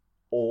 He was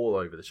all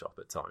over the shop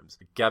at times.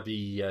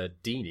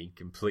 Gabbiadini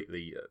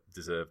completely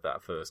deserved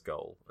that first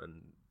goal,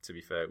 and to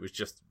be fair, it was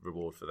just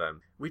reward for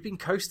them. We've been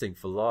coasting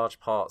for large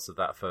parts of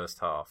that first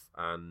half,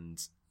 and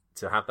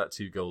to have that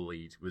 2-goal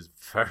lead was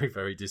very,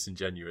 very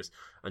disingenuous.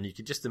 And you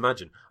could just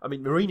imagine, I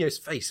mean, Mourinho's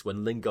face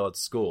when Lingard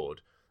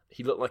scored,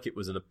 he looked like it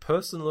was in a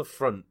personal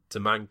affront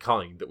to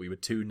mankind that we were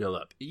 2-0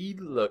 up. He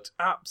looked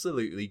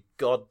absolutely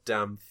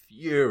goddamn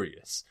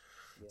furious.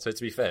 Yeah. So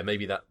to be fair,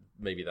 maybe that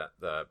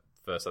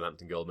first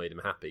Southampton goal made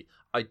him happy.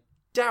 I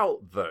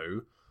doubt,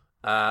 though,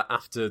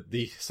 after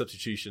the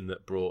substitution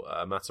that brought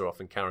Mataroff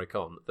and Carrick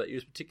on, that he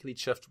was particularly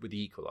chuffed with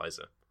the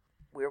equaliser.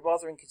 We were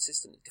rather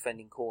inconsistent at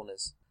defending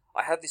corners.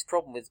 I had this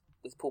problem with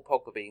Paul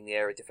Pogba being in the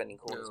area defending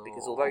corners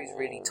because although he's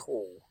really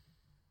tall,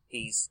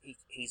 he's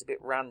a bit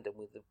random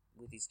with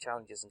his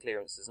challenges and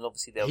clearances, and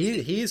obviously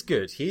he is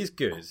good. He is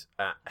good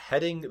at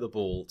heading the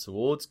ball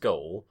towards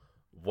goal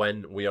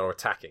when we are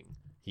attacking.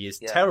 He is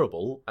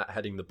terrible at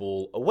heading the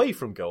ball away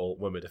from goal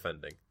when we're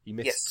defending. He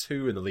missed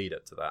 2 in the lead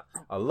up to that.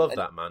 I love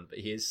that man, but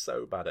he is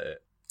so bad at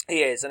it.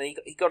 He is, and he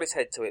got his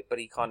head to it, but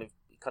he kind of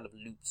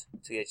looped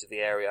to the edge of the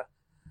area,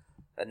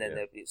 and then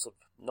it sort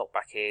of knocked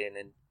back in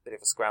and a bit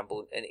of a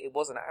scramble. And it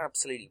was an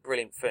absolutely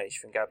brilliant finish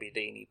from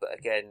Gabbiadini, but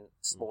again,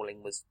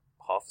 Smalling was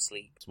half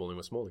asleep. Smalling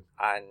was Smalling,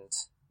 and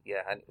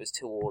it was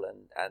 2-2,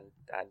 and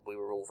we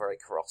were all very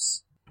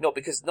cross. Not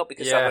because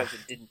Southampton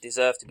didn't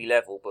deserve to be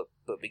level,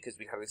 but because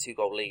we had a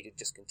 2-goal lead and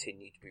just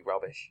continued to be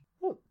rubbish.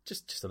 Well,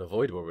 just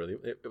unavoidable, really.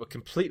 It was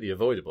completely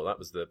avoidable. That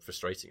was the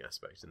frustrating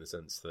aspect, in the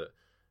sense that,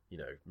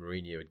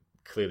 Mourinho had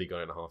clearly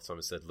gone in at half-time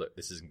and said, look,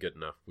 this isn't good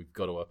enough. We've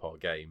got to up our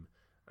game.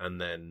 And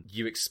then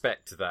you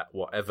expect that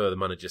whatever the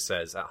manager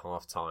says at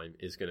half-time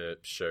is going to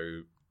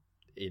show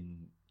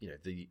in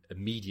the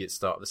immediate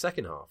start of the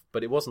second half.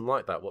 But it wasn't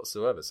like that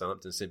whatsoever.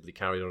 Southampton simply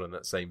carried on in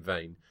that same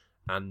vein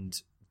and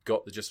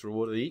got the just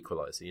reward of the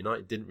equaliser.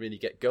 United didn't really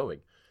get going.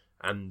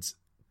 And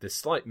the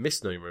slight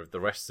misnomer of the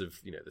rest of,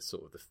 the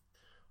sort of the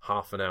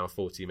half an hour,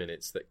 40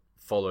 minutes that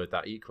followed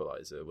that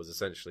equaliser was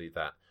essentially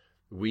that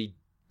we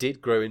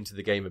did grow into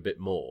the game a bit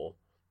more.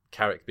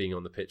 Carrick being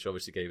on the pitch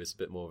obviously gave us a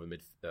bit more of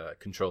a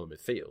control in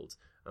midfield,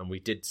 and we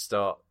did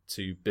start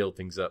to build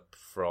things up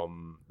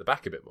from the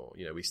back a bit more.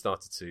 We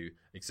started to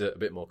exert a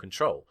bit more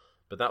control,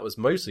 but that was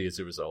mostly as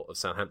a result of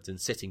Southampton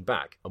sitting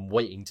back and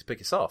waiting to pick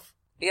us off.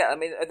 Yeah, I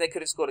mean, and they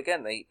could have scored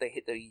again. They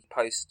hit the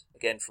post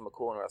again from a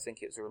corner. I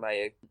think it was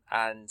Romeu.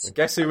 And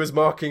guess who was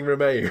marking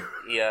Romeu?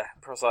 Yeah,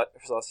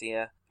 precisely,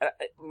 yeah.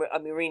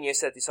 Mourinho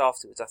said this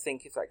afterwards. I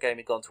think if that game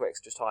had gone to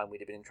extra time,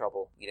 we'd have been in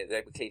trouble. They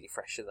were clearly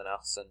fresher than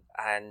us,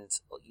 and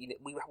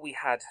we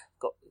had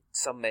got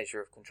some measure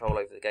of control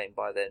over the game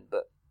by then,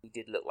 but we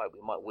did look like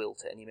we might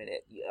wilt at any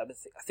minute. I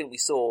think we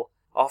saw,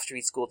 after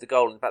he scored the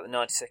goal in about the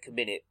 92nd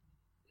minute,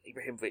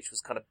 Ibrahimovic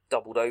was kind of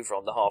doubled over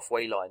on the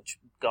halfway line,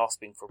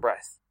 gasping for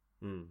breath.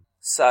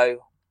 So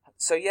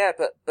yeah,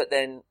 but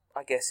then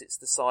I guess it's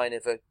the sign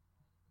of a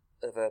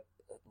I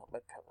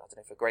don't know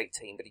if a great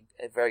team, but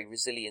a very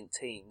resilient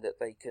team, that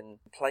they can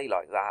play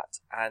like that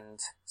and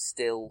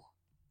still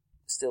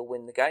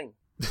win the game.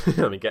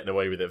 I mean, getting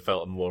away with it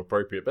felt more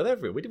appropriate,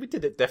 but we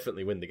did it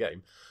definitely win the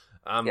game.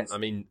 Yes. I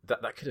mean,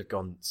 that could have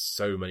gone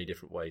so many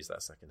different ways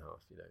that second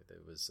half.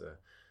 There was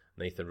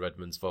Nathan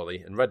Redmond's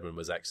volley, and Redmond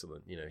was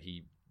excellent.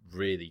 He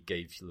really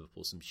gave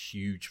Liverpool some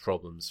huge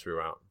problems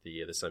throughout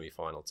the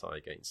semi-final tie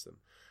against them,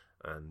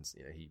 and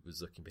he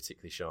was looking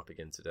particularly sharp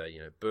again today.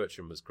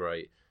 Bertrand was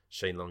great.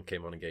 Shane Long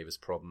came on and gave us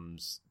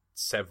problems.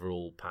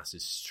 Several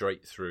passes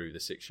straight through the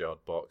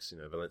 6-yard box.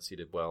 Valencia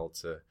did well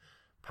to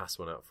pass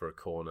one out for a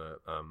corner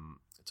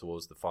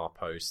towards the far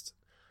post,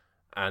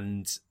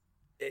 and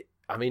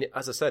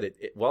as I said,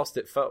 whilst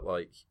it felt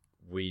like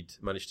we'd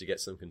managed to get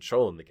some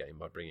control in the game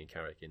by bringing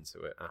Carrick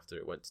into it after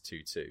it went to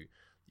 2-2.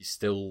 You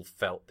still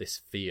felt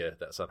this fear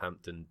that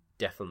Southampton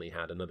definitely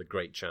had another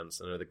great chance,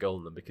 another goal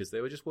in them, because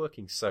they were just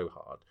working so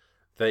hard.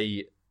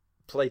 They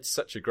played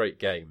such a great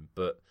game,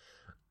 but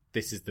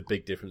this is the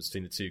big difference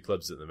between the two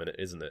clubs at the minute,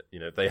 isn't it?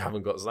 They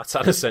haven't got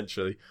Zlatan,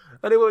 essentially.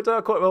 And it worked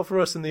out quite well for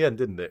us in the end,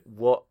 didn't it?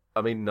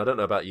 I don't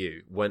know about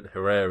you. When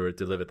Herrera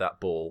delivered that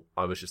ball,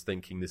 I was just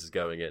thinking this is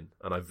going in.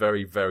 And I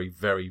very, very,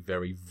 very,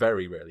 very,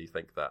 very rarely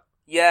think that.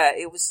 Yeah,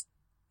 it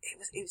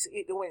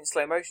all went in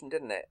slow motion,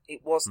 didn't it?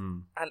 It was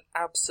an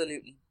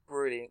absolutely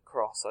brilliant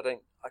cross. I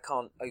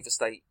can't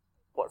overstate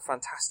what a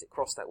fantastic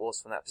cross that was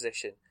from that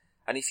position.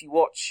 And if you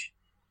watch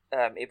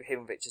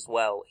Ibrahimovic as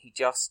well, he's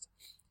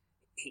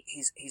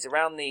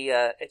around the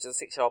edge of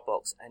the 6-yard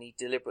box, and he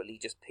deliberately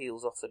just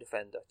peels off the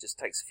defender, just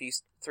takes 3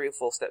 or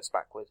 4 steps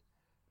backward,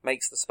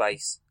 makes the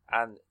space,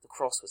 and the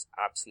cross was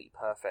absolutely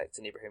perfect,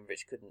 and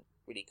Ibrahimovic couldn't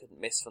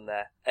miss from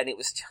there. And it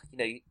was,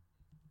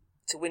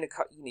 to win a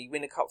cup, you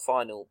win a cup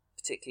final,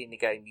 particularly in the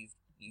game,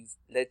 you've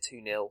led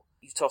 2-0,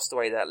 you've tossed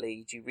away that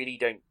lead, you really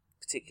don't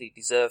particularly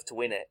deserve to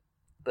win it.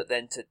 But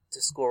then to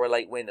score a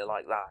late winner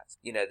like that,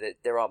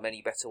 there aren't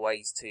many better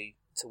ways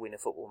to win a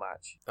football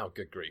match. Oh,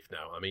 good grief!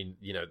 Now, I mean,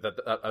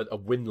 a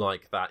win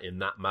like that in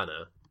that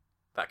manner,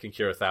 that can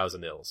cure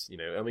 1,000 ills.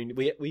 I mean,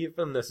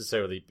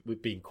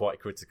 we've been quite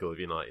critical of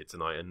United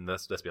tonight, and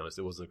let's be honest,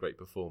 it wasn't a great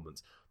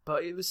performance.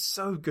 But it was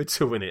so good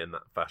to win it in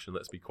that fashion.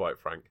 Let's be quite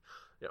frank.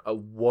 A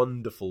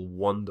wonderful,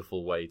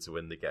 wonderful way to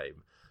win the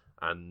game,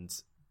 and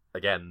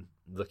again,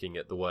 looking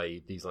at the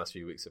way these last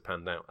few weeks have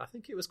panned out, I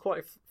think it was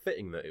quite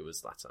fitting that it was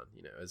Zlatan.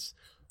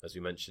 As we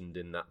mentioned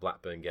in that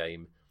Blackburn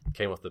game,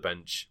 came off the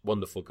bench,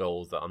 wonderful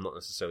goals that I'm not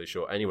necessarily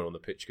sure anyone on the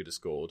pitch could have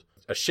scored.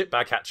 A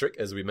shitbag hat-trick,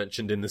 as we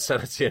mentioned in the San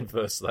Etienne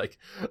first leg,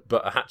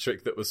 but a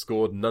hat-trick that was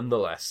scored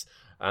nonetheless.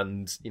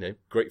 And,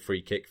 great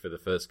free kick for the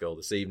first goal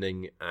this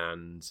evening,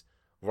 and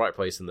right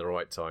place in the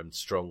right time,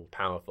 strong,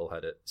 powerful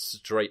header,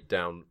 straight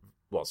down,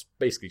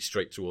 basically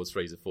straight towards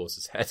Fraser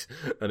Forster's head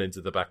and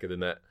into the back of the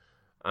net.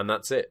 And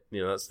that's it.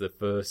 That's the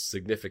first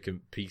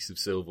significant piece of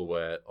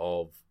silverware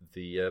of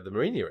the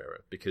Mourinho era.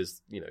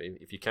 Because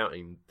if you're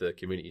counting the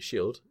Community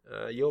Shield,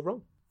 you're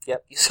wrong.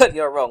 Yep, you certainly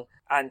are wrong.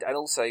 And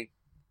also,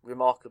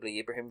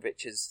 remarkably,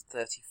 Ibrahimovic's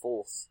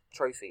 34th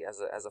trophy as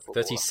a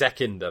footballer.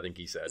 32nd, I think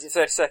he said. Is it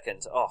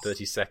 32nd? Oh,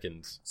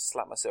 32nd.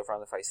 Slap myself around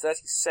the face.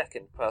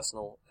 32nd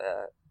personal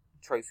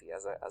trophy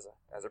as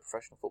a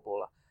professional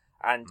footballer,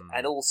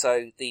 and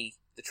also the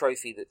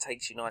trophy that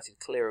takes United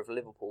clear of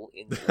Liverpool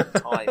in the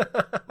all-time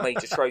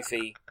major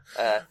trophy.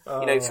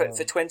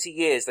 For 20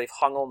 years they've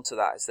hung on to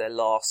that as the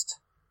last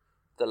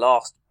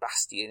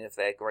bastion of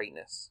their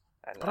greatness.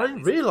 But I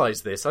didn't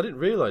realise this. I didn't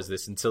realise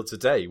this until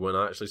today when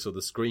I actually saw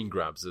the screen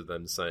grabs of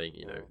them saying,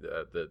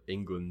 that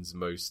England's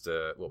most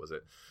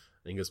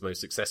England's most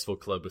successful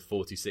club with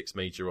 46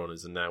 major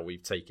honours, and now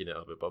we've taken it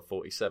up above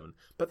 47.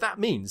 But that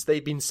means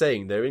they've been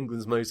saying they're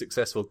England's most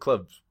successful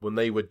club when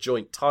they were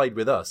joint tied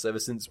with us ever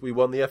since we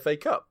won the FA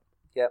Cup.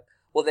 Yep.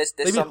 Well,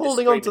 they've been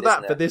holding on to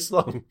that for this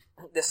long.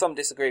 There's some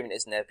disagreement,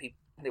 isn't there? People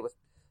were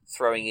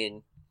throwing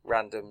in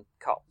random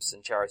cups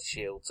and charity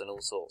shields and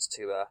all sorts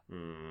to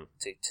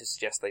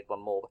suggest they've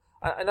won more.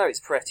 I know it's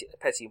petty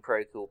and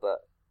parochial,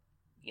 but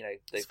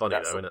it's funny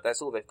though, isn't it?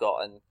 That's all they've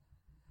got, and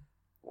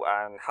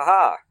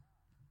haha.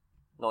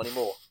 Not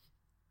anymore.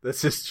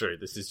 This is true.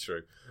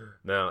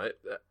 Now,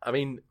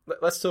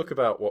 let's talk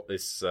about what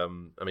this...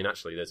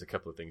 actually, there's a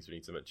couple of things we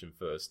need to mention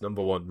first.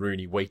 Number one,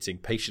 Rooney waiting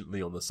patiently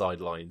on the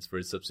sidelines for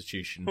his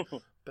substitution.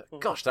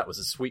 But gosh, that was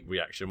a sweet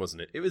reaction,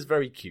 wasn't it? It was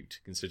very cute,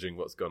 considering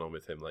what's gone on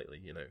with him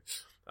lately,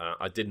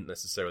 I didn't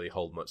necessarily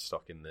hold much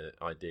stock in the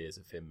ideas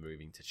of him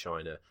moving to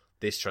China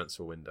this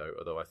transfer window,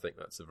 although I think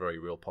that's a very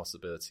real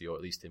possibility, or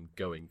at least him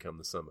going come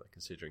the summer,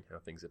 considering how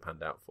things have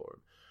panned out for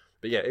him.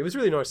 But yeah, it was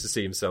really nice to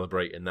see him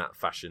celebrate in that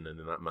fashion and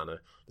in that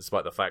manner,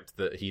 despite the fact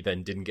that he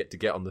then didn't get to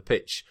get on the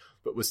pitch,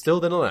 but was still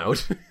then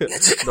allowed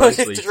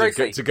nicely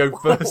to go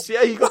first.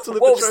 Yeah, he got to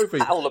lift the trophy. What was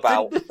that all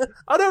about?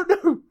 I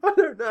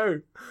don't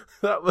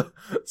know.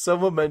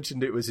 Someone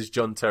mentioned it was his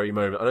John Terry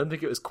moment. I don't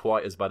think it was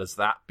quite as bad as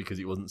that because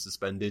he wasn't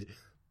suspended,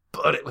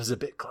 but it was a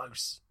bit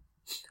close.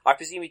 I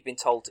presume he'd been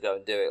told to go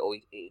and do it, or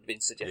it'd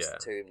been suggested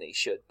to him that he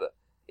should, but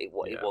it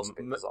was a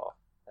bit bizarre.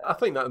 I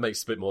think that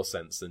makes a bit more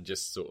sense than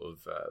just sort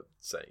of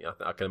saying.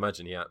 I can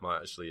imagine he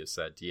might actually have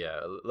said,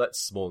 let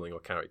Smalling or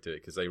Carrick do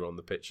it because they were on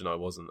the pitch and I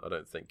wasn't. I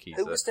don't think he's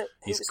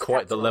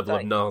quite the level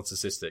of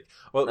narcissistic.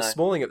 Well, it was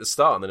Smalling at the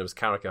start and then it was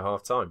Carrick at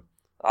half time.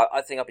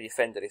 I think I'd be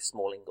offended if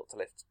Smalling got to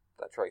lift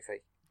that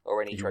trophy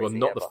or any trophy. You were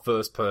not the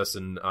first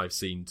person I've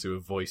seen to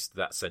have voiced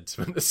that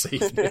sentiment this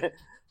evening.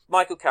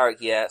 Michael Carrick,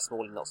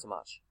 Smalling not so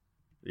much.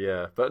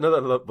 Yeah, but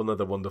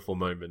another wonderful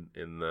moment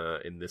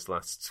in this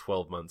last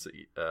 12 months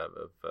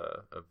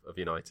of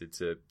United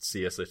to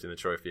see us lifting the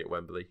trophy at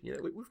Wembley.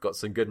 We've got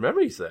some good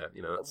memories there.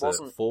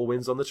 That's 4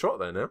 wins on the trot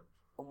there now.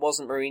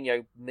 Wasn't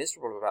Mourinho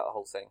miserable about the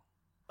whole thing?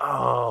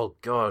 Oh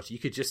God, you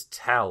could just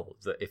tell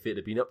that if it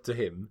had been up to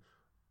him,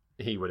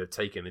 he would have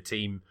taken the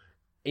team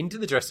into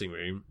the dressing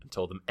room and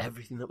told them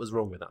everything that was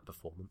wrong with that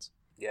performance.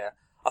 Yeah,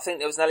 I think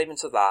there was an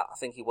element of that. I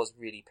think he was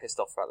really pissed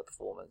off about the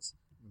performance,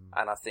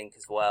 and I think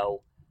as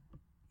well,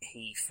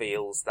 he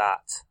feels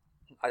that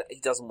he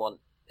doesn't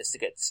want us to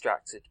get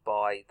distracted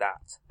by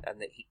that,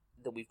 and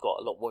that we've got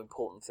a lot more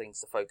important things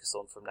to focus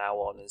on from now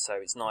on. And so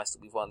it's nice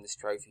that we've won this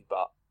trophy,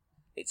 but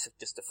it's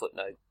just a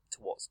footnote to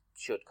what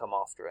should come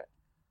after it.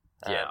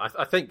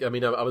 I think.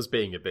 I was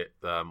being a bit.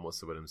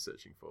 What's the word I'm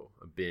searching for?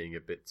 I'm being a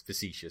bit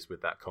facetious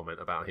with that comment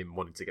about him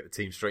wanting to get the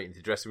team straight into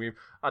the dressing room.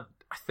 I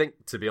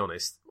think, to be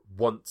honest,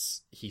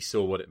 once he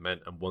saw what it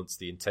meant and once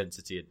the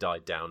intensity had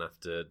died down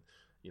after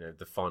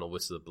the final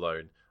whistle had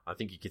blown, I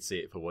think you could see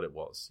it for what it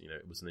was.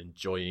 It was an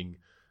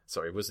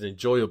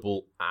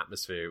enjoyable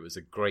atmosphere. It was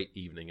a great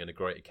evening and a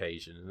great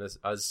occasion. And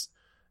as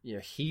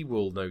he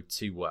will know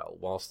too well,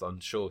 whilst I'm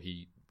sure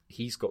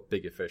he's got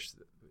bigger fish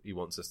that he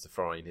wants us to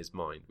fry in his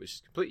mind, which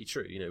is completely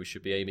true. We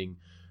should be aiming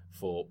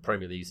for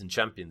Premier Leagues and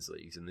Champions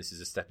Leagues, and this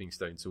is a stepping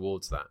stone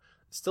towards that.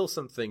 Still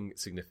something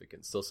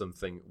significant, still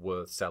something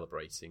worth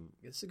celebrating.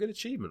 It's a good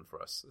achievement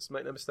for us. Let's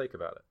make no mistake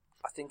about it.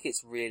 I think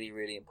it's really,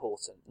 really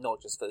important,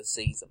 not just for the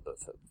season, but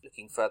for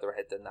looking further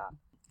ahead than that.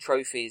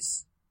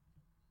 Trophies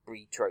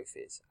breed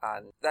trophies,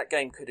 and that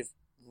game could have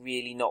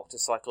really knocked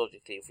us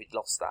psychologically if we'd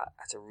lost that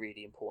at a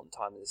really important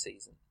time of the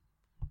season.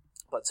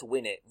 But to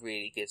win it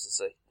really gives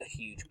us a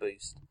huge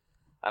boost.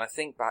 And I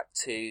think back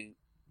to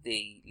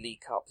the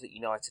League Cup that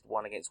United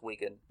won against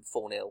Wigan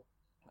 4-0,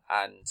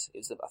 and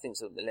I think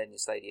it was at Millennium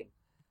Stadium,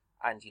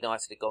 and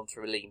United had gone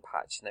through a lean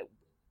patch, and they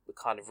were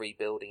kind of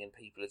rebuilding, and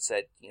people had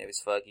said,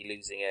 is Fergie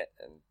losing it,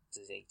 and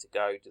does he need to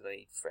go, do they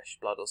need fresh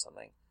blood or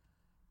something?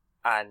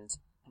 And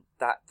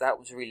that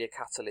was really a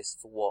catalyst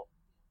for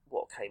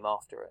what came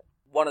after it.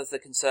 One of the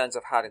concerns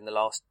I've had in the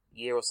last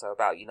year or so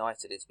about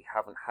United is we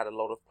haven't had a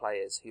lot of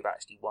players who've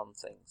actually won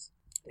things.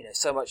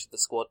 So much of the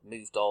squad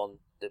moved on.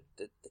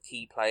 The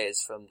key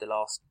players from the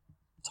last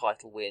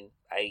title win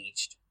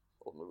aged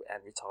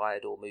and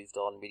retired or moved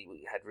on. Really,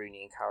 we had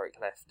Rooney and Carrick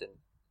left, and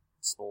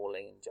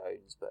Smalling and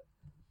Jones, but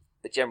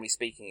generally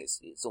speaking,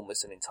 it's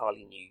almost an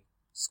entirely new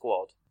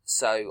squad.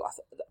 So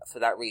for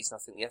that reason, I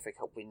think the FA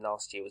Cup win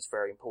last year was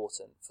very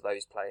important for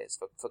those players,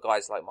 for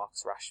guys like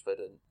Marcus Rashford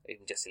and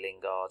even Jesse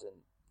Lingard,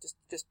 and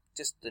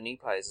just the new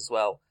players as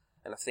well.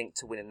 And I think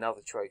to win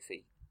another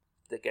trophy,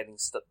 they're going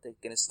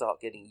to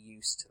start getting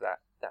used to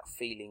that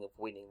feeling of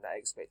winning, that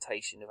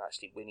expectation of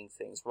actually winning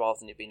things, rather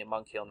than it being a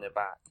monkey on their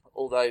back.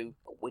 Although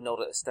we're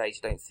not at a stage,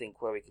 I don't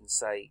think, where we can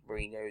say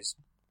Mourinho's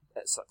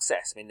at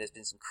success. I mean, there's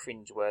been some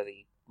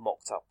cringe-worthy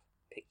mocked-up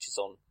pictures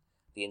on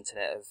the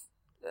internet of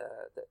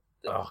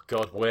oh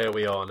God, where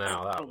we are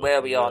now.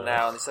 Where we are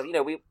now, and so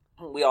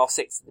we are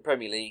sixth in the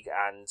Premier League,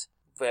 and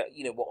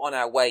we're on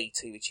our way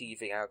to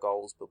achieving our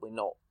goals, but we're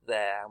not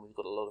there, and we've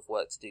got a lot of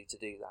work to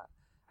do that.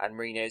 And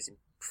Mourinho's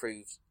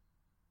improved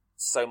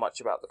so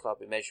much about the club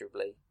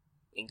immeasurably,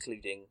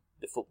 including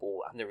the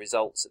football and the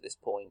results at this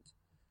point.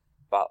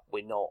 But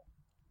we're not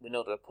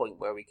at a point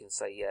where we can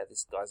say, yeah,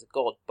 this guy's a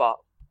god. But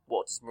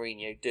what does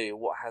Mourinho do?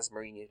 What has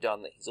Mourinho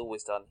done that he's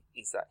always done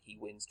is that he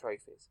wins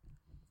trophies.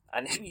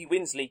 And he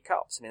wins League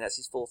Cups. I mean, that's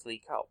his fourth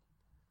League Cup.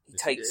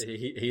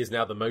 He is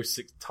now the most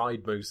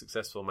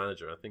successful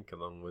manager, I think,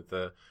 along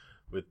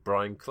with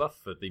Brian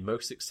Clough, the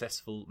most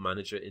successful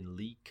manager in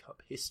League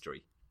Cup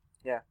history.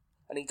 Yeah,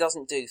 and he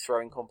doesn't do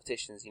throwing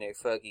competitions.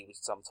 Fergie would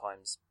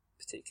sometimes,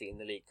 particularly in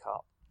the League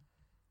Cup,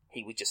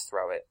 he would just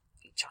throw it.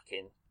 He'd chuck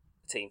in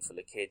a team full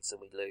of kids and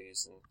we'd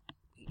lose, and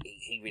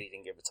he really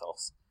didn't give a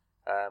toss.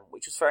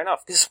 Which was fair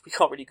enough, because we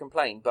can't really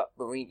complain, but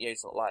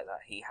Mourinho's not like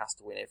that. He has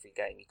to win every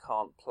game. He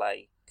can't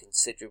play a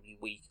considerably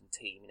weakened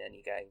team in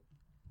any game,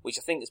 which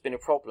I think has been a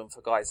problem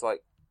for guys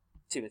like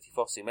Timothy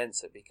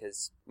Fosu-Mensah,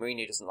 because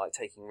Mourinho doesn't like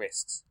taking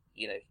risks.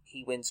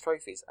 He wins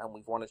trophies, and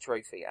we've won a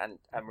trophy, and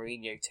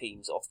Mourinho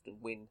teams often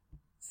win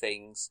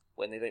things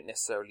when they don't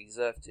necessarily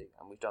deserve to,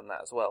 and we've done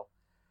that as well.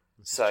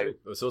 True.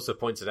 It's also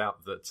pointed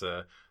out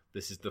that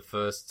this is the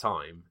first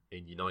time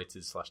in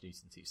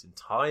United/Newton Teeth's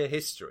entire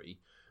history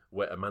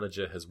where a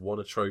manager has won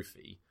a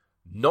trophy,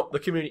 not the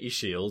Community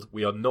Shield.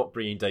 We are not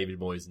bringing David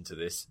Moyes into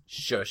this.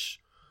 Shush.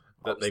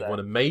 That they've won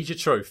a major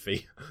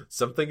trophy,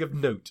 something of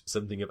note,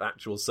 something of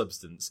actual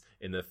substance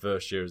in their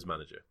first year as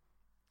manager,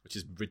 which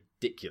is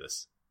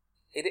ridiculous.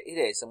 It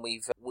is, and we're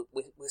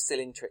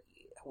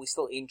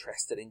still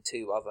interested in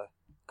two other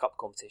cup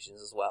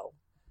competitions as well.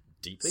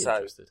 Deeply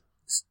interested.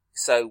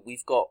 So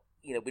we've got,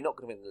 we're not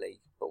going to win the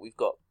league, but we've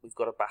got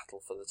a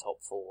battle for the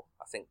top four.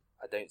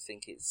 I don't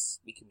think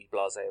we can be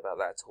blasé about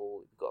that at all.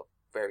 We've got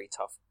a very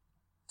tough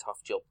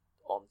job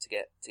on to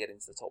get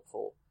into the top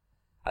four.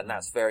 And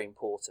that's very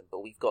important, but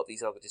we've got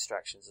these other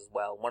distractions as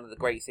well. One of the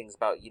great things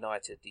about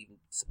United, even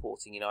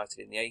supporting United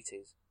in the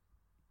 80s,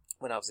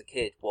 when I was a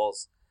kid,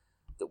 was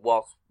that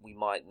whilst we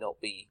might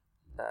not be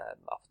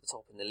up at the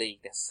top in the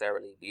league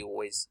necessarily, we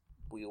always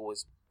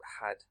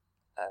had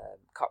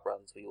cup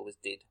runs. We always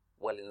did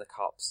well in the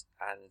cups,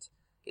 and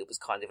it was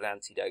kind of an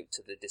antidote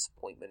to the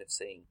disappointment of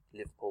seeing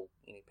Liverpool,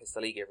 piss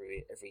the league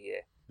every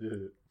year.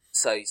 Yeah.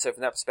 So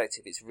from that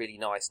perspective, it's really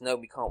nice. No,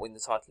 we can't win the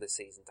title this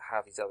season, to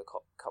have these other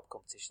cup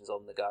competitions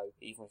on the go,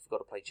 even if we've got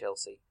to play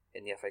Chelsea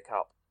in the FA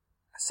Cup.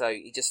 So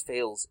it just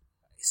feels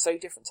so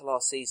different to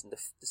last season.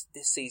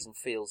 This season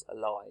feels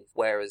alive,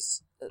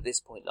 whereas at this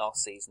point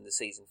last season, the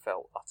season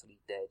felt utterly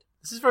dead.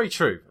 This is very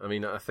true. I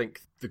mean, I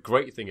think the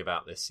great thing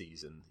about this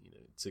season,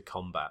 to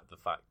combat the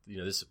fact,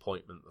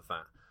 disappointment, the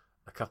fact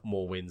a couple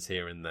more wins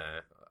here and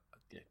there,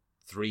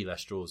 3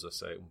 less draws or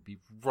so, it would be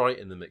right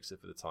in the mixer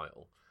for the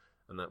title.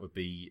 And that would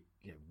be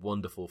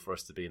wonderful for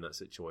us to be in that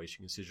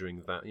situation,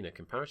 considering that,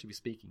 comparatively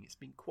speaking, it's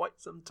been quite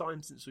some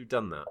time since we've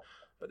done that.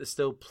 But there's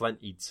still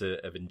plenty to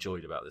have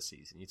enjoyed about this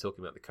season. You're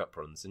talking about the cup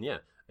runs, and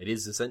it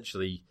is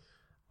essentially,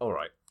 all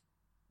right,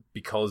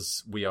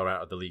 because we are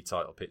out of the league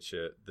title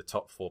picture, the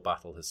top 4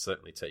 battle has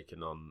certainly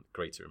taken on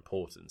greater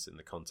importance in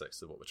the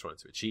context of what we're trying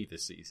to achieve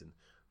this season.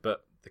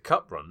 But the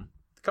cup runs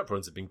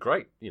have been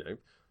great. The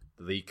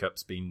League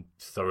Cup's been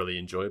thoroughly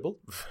enjoyable.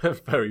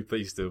 Very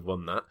pleased to have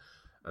won that.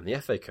 And the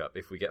FA Cup,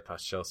 if we get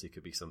past Chelsea,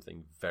 could be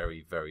something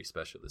very, very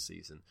special this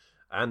season.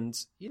 And,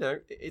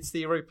 it's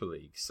the Europa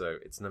League, so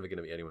it's never going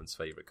to be anyone's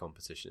favourite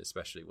competition,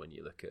 especially when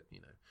you look at,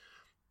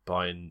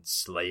 Bayern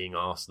slaying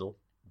Arsenal,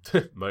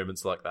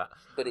 moments like that,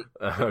 but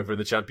over in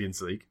the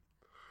Champions League.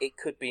 It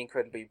could be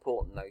incredibly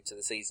important, though, to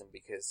the season,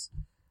 because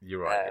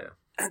you're right,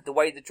 the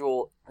way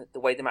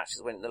the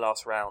matches went in the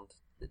last round,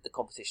 the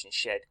competition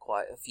shed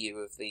quite a few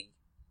of the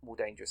more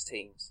dangerous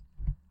teams.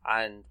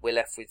 And we're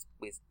left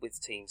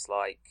with teams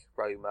like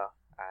Roma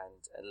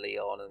and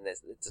Lyon, and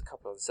there's a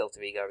couple of the Celta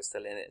Vigo are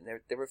still in it. And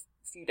there are a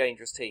few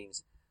dangerous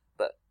teams,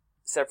 but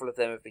several of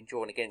them have been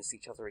drawn against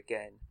each other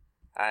again.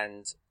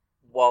 And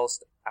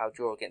whilst our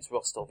draw against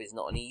Rostov is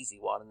not an easy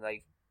one, and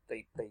they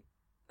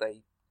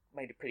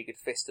made a pretty good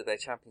fist of their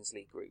Champions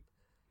League group,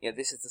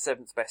 this is the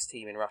 7th best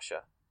team in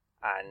Russia,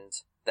 and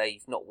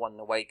they've not won an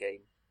away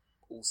game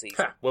all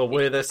season. Well,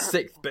 we're the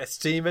 6th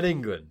best team in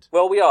England.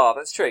 Well, we are.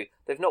 That's true.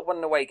 They've not won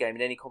an away game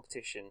in any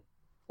competition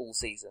all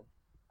season,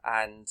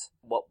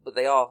 but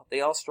they are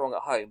strong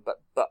at home.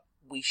 But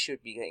we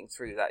should be getting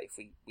through that if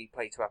we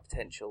play to our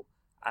potential,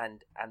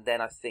 and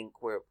then I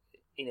think we're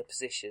in a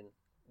position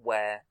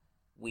where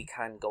we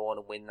can go on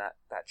and win that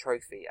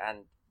trophy. And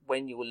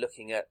when you were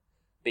looking at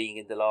being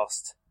in the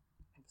last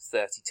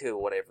 32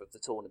 or whatever of the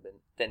tournament,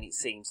 then it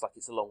seems like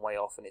it's a long way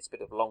off and it's a bit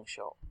of a long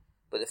shot.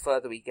 But the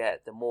further we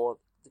get,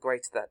 the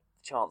greater that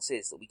chance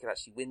is that we can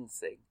actually win the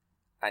thing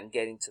and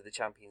get into the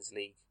Champions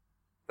League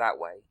that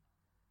way.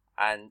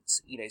 And,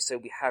 so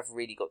we have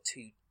really got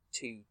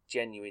two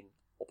genuine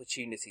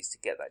opportunities to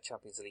get that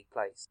Champions League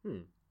place,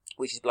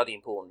 which is bloody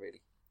important,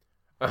 really.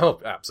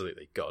 Oh,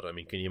 absolutely. God, I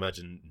mean, can you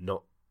imagine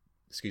not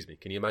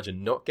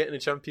getting a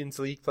Champions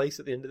League place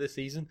at the end of the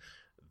season?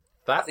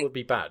 That would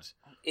be bad.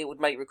 It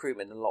would make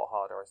recruitment a lot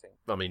harder, I think.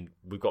 I mean,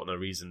 we've got no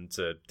reason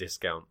to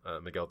discount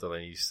Miguel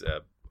Delaney's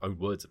own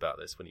words about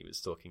this when he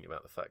was talking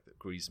about the fact that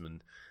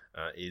Griezmann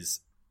is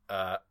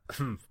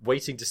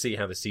waiting to see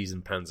how the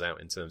season pans out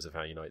in terms of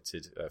how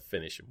United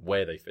finish and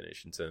where they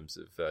finish in terms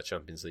of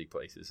Champions League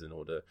places in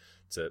order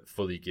to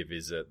fully give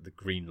his the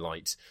green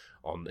light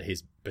on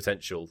his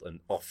potential and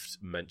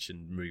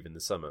oft-mentioned move in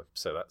the summer.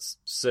 So that's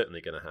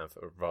certainly going to have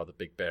a rather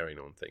big bearing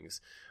on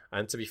things.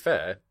 And to be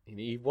fair,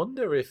 you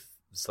wonder if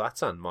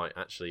Zlatan might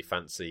actually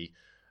fancy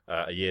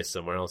a year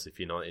somewhere else if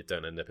United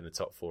don't end up in the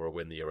top 4 or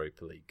win the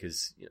Europa League.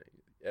 Because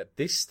at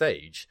this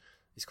stage,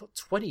 he's got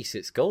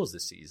 26 goals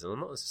this season. I'm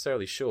not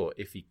necessarily sure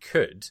if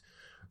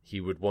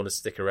he would want to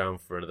stick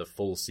around for another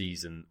full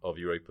season of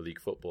Europa League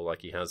football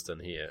like he has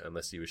done here,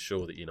 unless he was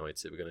sure that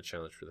United were going to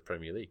challenge for the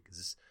Premier League.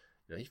 Because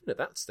even at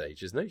that stage,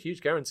 there's no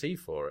huge guarantee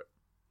for it.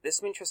 There's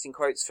some interesting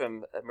quotes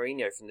from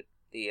Mourinho from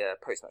the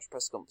post-match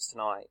press conference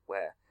tonight,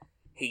 where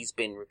he's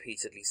been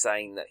repeatedly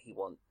saying that he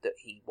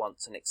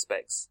wants and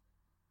expects,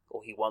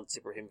 or he wants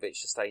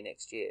Ibrahimovic to stay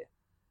next year.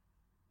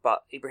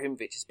 But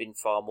Ibrahimovic has been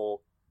far more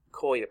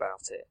coy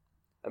about it.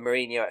 And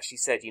Mourinho actually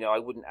said, I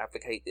wouldn't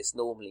advocate this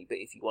normally, but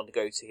if you want to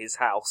go to his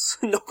house,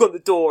 knock on the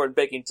door and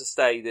beg him to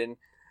stay,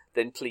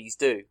 then please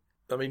do.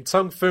 I mean,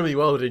 tongue firmly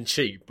welded in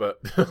cheek, but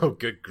oh,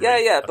 good grief.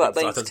 Yeah, but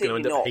Zlatan's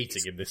going to end up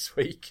hating him this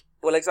week.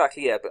 Well,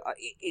 exactly, yeah, but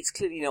it's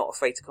clearly not a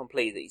fait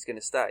accompli that he's going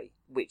to stay,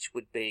 which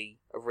would be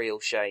a real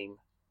shame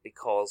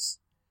because,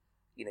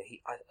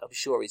 I'm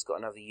sure he's got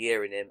another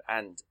year in him,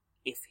 and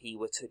if he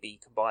were to be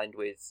combined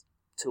with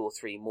 2 or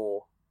 3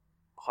 more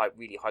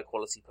really high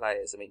quality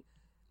players, I mean,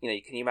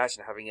 can you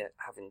imagine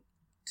having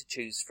to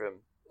choose from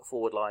a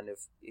forward line of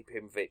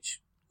Ibrahimovic,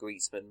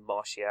 Griezmann,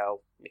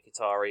 Martial,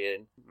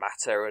 Mkhitaryan,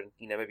 Mata, and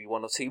maybe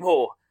 1 or 2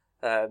 more.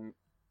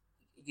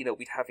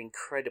 We'd have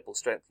incredible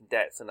strength and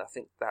depth, and I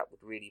think that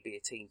would really be a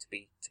team to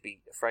be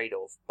afraid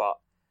of. But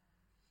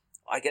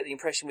I get the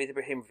impression with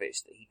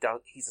Ibrahimovic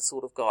that he's the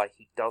sort of guy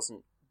who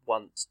doesn't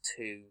want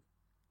to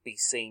be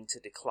seen to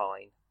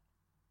decline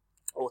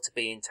or to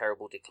be in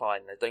terrible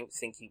decline. I don't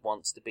think he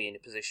wants to be in a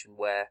position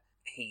where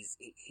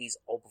he's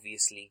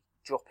obviously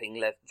dropping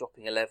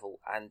a level,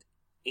 and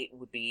it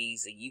would be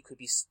easy. You could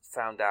be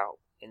found out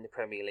in the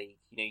Premier League.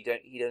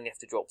 He'd only have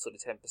to drop sort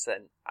of 10%,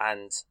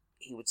 and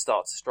he would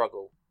start to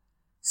struggle.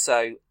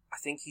 So I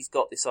think he's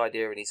got this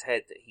idea in his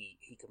head that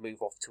he can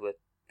move off to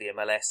the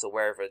MLS or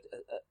wherever,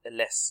 a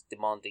less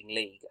demanding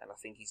league, and I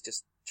think he's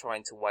just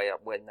trying to weigh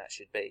up when that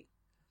should be.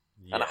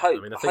 Yeah, and I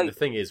hope. I think the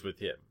thing is with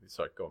him.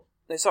 Sorry, go on.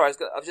 No, sorry.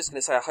 I was just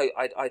going to say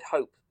I'd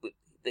hope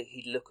that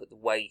he'd look at the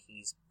way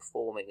he's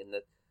performing and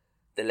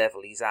the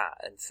level he's at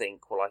and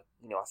think, well,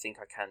 I think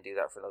I can do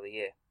that for another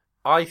year.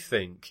 I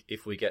think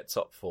if we get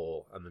top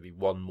 4 and there'll be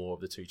one more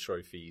of the 2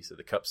 trophies of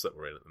the cups that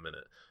we're in at the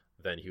minute,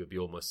 then he would be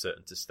almost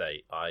certain to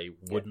stay. I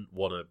wouldn't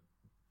want to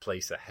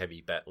place a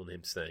heavy bet on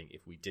him staying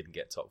if we didn't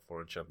get top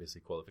 4 in Champions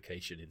League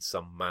qualification in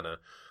some manner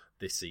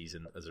this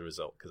season as a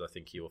result, because I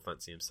think he will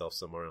fancy himself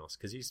somewhere else.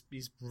 Because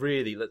he's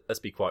really, let's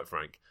be quite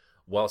frank,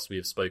 whilst we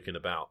have spoken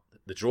about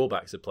the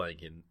drawbacks of playing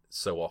him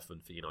so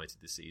often for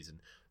United this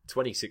season,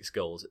 26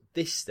 goals at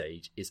this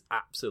stage is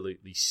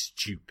absolutely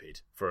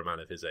stupid for a man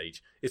of his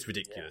age. It's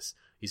ridiculous.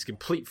 Yeah. He's a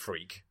complete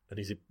freak, and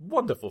he's a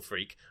wonderful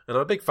freak, and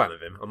I'm a big fan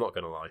of him, I'm not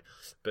going to lie.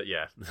 But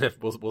yeah,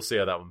 we'll see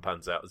how that one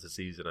pans out as the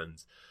season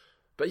ends.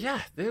 But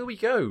yeah, there we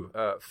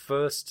go.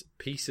 First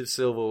piece of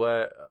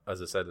silverware,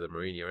 as I said, of the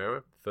Mourinho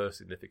era. First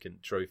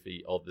significant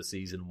trophy of the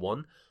season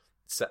won.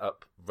 Set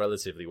up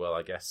relatively well,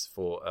 I guess,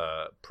 for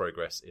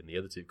progress in the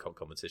other two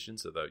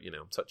competitions, although,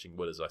 I'm touching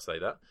wood as I say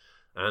that.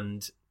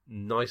 And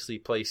nicely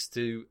placed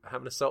to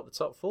having to start the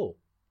top four.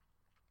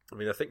 I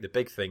mean, I think the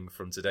big thing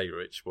from today,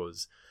 Rich,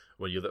 was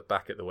when you look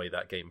back at the way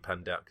that game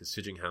panned out,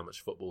 considering how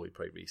much football we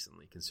played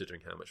recently,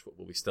 considering how much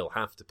football we still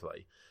have to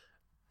play,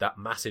 that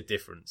massive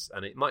difference,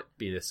 and it might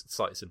be a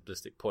slightly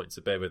simplistic point,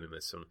 so bear with me on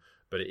this one,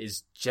 but it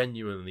is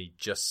genuinely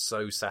just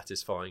so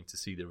satisfying to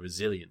see the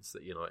resilience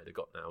that United have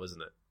got now,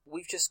 isn't it?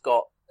 We've just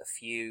got a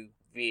few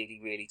really,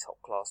 really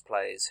top-class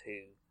players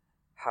who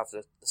have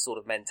the sort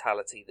of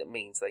mentality that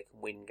means they can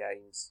win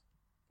games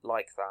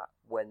like that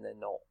when they're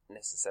not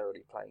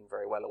necessarily playing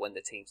very well, or when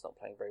the team's not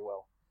playing very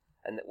well,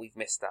 and that we've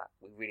missed that.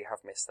 We really have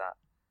missed that,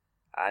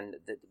 and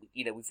that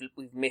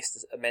we've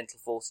missed a mental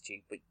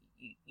fortitude. But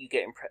you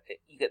get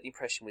the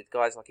impression with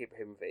guys like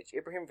Ibrahimovic.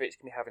 Ibrahimovic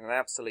can be having an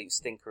absolute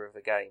stinker of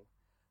a game,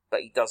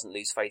 but he doesn't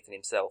lose faith in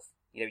himself.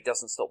 He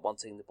doesn't stop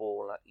wanting the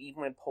ball.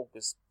 Even when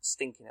Pogba's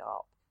stinking it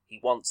up, he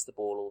wants the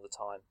ball all the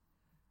time,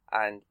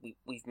 and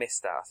we've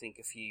missed that. I think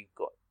a few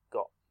got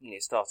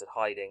started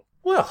hiding.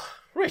 Well,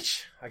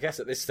 Rich, I guess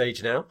at this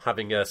stage now,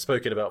 having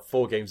spoken about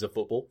 4 games of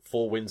football,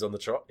 4 wins on the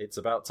trot, it's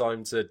about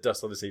time to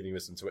dust on this evening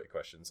with some Twitter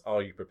questions.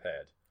 Are you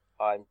prepared?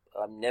 I'm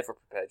never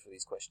prepared for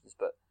these questions,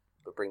 but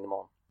bring them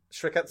on.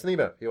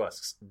 Shrek who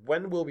asks,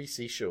 when will we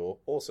see Shaw?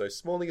 Also,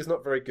 Smalling is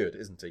not very good,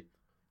 isn't he?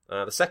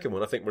 The second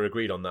one, I think we're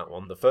agreed on that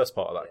one. The first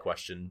part of that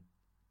question,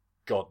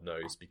 God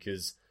knows,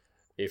 because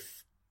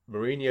if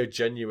Mourinho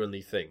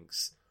genuinely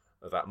thinks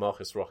that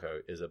Marcos Rojo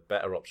is a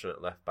better option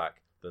at left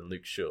back than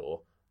Luke Shaw,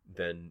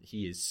 then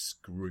he is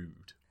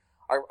screwed.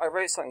 I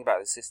wrote something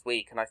about this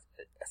week, and I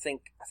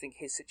think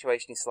his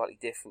situation is slightly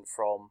different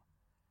from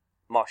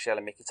Martial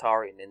and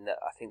Mkhitaryan in that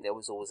I think there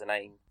was always an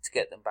aim to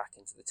get them back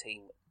into the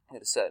team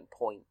at a certain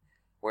point,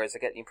 whereas I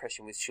get the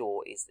impression with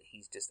Shaw is that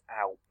he's just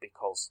out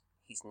because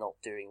he's not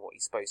doing what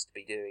he's supposed to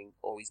be doing,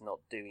 or he's not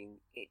doing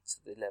it to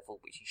the level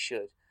which he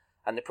should.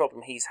 And the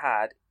problem he's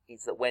had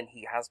is that when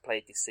he has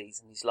played this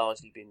season, he's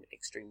largely been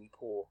extremely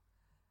poor.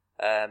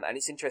 And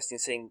it's interesting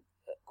seeing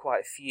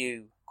quite a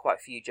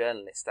few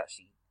journalists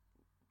actually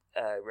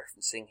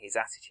referencing his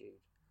attitude.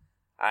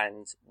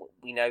 And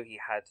we know he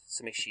had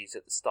some issues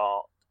at the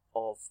start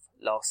of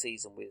last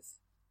season with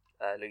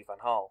Louis van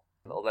Gaal,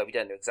 although we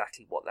don't know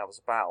exactly what that was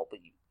about, but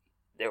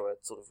there were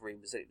sort of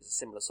rumours that it was a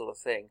similar sort of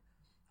thing.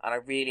 And I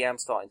really am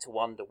starting to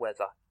wonder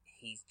whether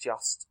he's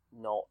just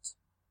not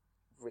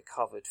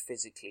recovered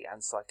physically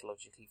and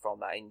psychologically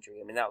from that injury.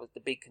 I mean, that was the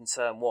big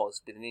concern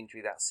was with an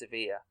injury that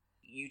severe,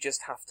 you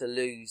just have to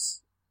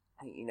lose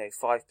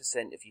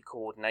 5% of your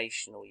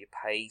coordination or your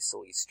pace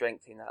or your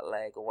strength in that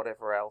leg or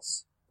whatever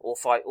else, or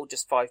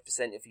just 5%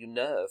 of your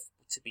nerve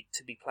to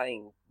be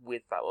playing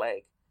with that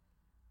leg,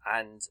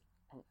 and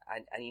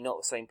you're not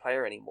the same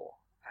player anymore.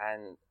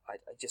 And I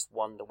just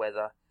wonder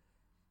whether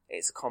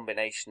it's a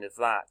combination of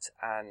that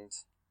and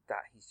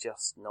that he's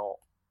just not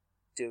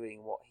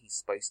doing what he's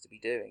supposed to be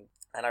doing.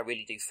 And I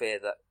really do fear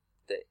that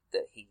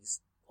he's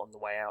on the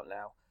way out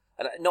now.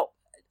 And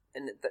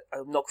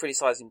I'm not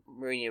criticising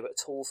Mourinho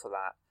at all for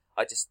that.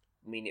 I just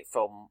mean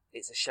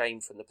it's a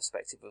shame from the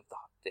perspective of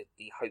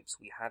the hopes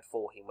we had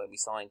for him when we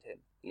signed him.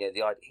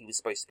 He was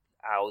supposed to be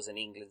ours and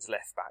England's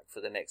left back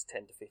for the next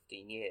 10 to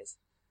 15 years.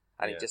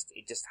 And it just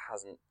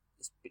hasn't,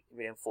 it's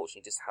really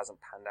unfortunately just hasn't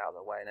panned out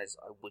that way. And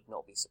I would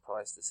not be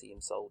surprised to see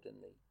him sold in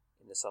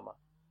the summer.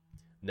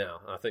 No,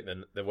 I think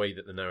the way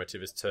that the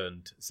narrative has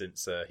turned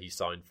since he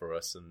signed for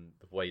us, and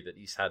the way that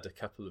he's had a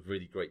couple of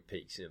really great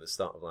peaks. The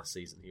start of last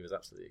season, he was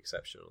absolutely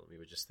exceptional. We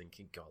were just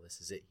thinking, God, this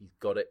is it. He's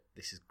got it.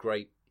 This is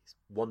great. It's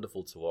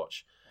wonderful to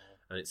watch.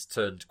 And it's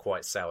turned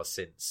quite sour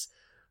since.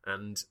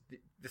 And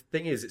the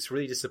thing is, it's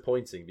really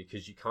disappointing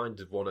because you kind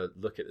of want to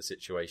look at the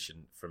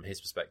situation from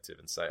his perspective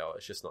and say, oh,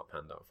 it's just not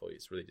panned out for you.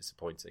 It's really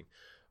disappointing.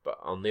 But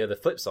on the other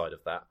flip side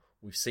of that,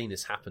 we've seen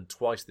this happen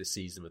twice this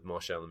season with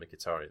Martial and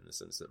Mkhitaryan, in the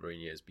sense that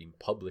Mourinho has been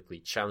publicly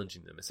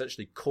challenging them,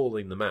 essentially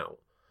calling them out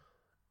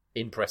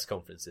in press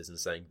conferences and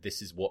saying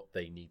this is what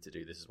they need to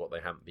do, this is what they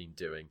haven't been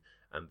doing,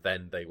 and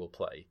then they will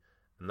play.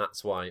 And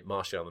that's why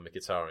Martial and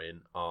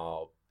Mkhitaryan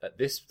are, at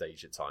this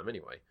stage of time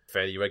anyway,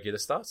 fairly regular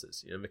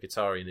starters.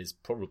 Mkhitaryan is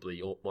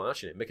probably,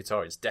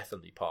 Mkhitaryan is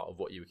definitely part of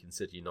what you would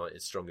consider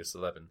United's strongest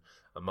 11,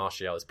 and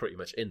Martial is pretty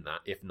much in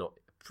that, if not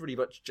pretty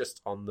much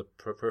just on the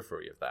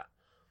periphery of that.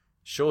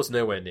 Shaw's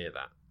nowhere near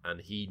that,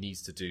 and he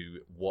needs to do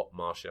what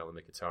Martial and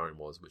Mkhitaryan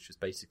was, which was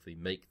basically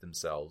make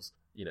themselves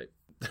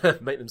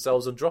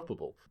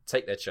undroppable,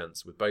 take their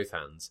chance with both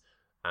hands,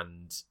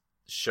 and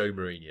show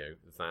Mourinho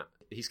that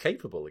he's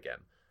capable again.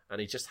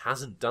 And he just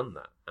hasn't done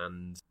that.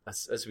 And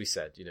as we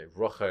said,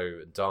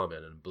 Rojo and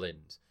Darmian and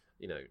Blind,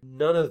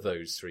 none of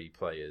those 3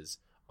 players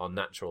are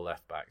natural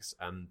left backs,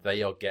 and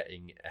they are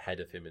getting ahead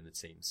of him in the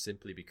team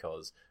simply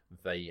because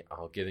they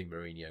are giving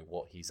Mourinho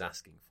what he's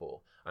asking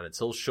for. And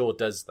until Shaw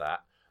does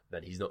that,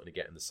 then he's not going to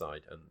get in the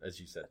side. And as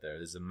you said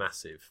there's a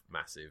massive,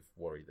 massive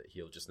worry that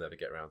he'll just never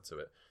get around to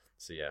it.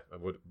 So yeah,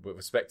 we're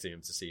expecting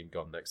him to see him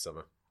gone next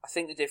summer. I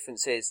think the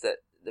difference is that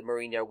the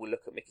Mourinho will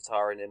look at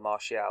Mkhitaryan and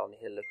Martial, and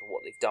he'll look at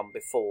what they've done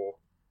before,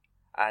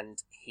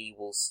 and he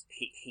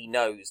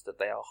knows that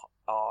they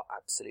are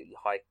absolutely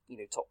high,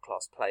 top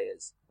class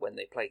players when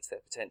they play to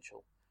their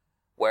potential.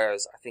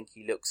 Whereas I think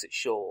he looks at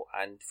Shaw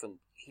and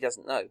he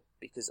doesn't know,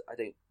 because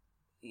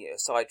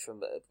aside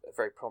from a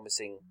very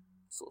promising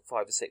sort of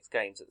 5 or 6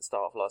 games at the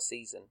start of last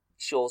season,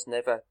 Shaw's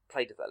never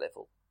played at that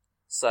level.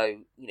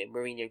 So,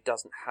 Mourinho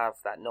doesn't have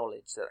that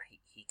knowledge that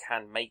he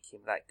can make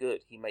him that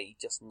good. He may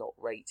just not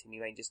rate him. He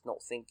may just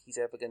not think he's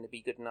ever going to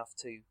be good enough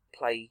to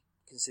play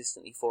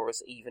consistently for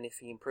us, even if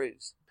he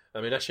improves.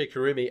 Ashay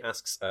Karimi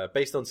asks,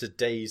 based on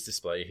today's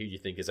display, who do you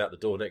think is out the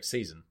door next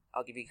season?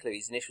 I'll give you a clue.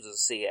 His initials are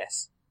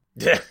CS.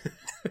 Yeah.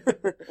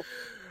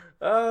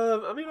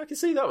 I can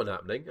see that one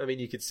happening.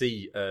 You could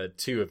see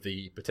 2 of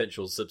the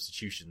potential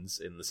substitutions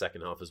in the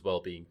second half as well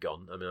being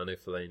gone. I know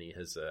Fellaini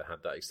has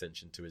had that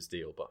extension to his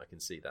deal, but I can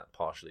see that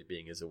partially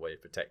being as a way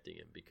of protecting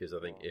him, because I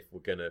think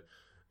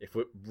if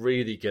we're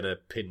really gonna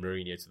pin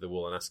Mourinho to the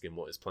wall and ask him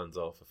what his plans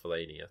are for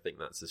Fellaini, I think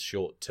that's a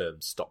short-term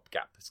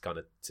stopgap. It's kind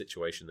of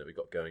situation that we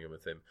got going on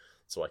with him.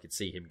 So I could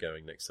see him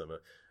going next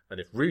summer.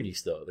 And if Rooney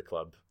started the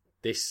club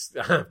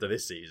after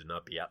this season,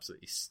 I'd be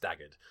absolutely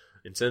staggered.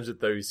 In terms of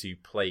those who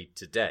played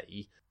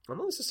today, I'm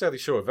not necessarily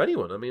sure of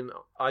anyone.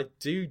 I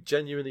do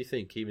genuinely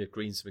think even if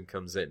Greenspan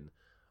comes in,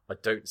 I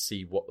don't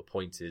see what the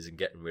point is in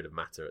getting rid of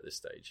Mata at this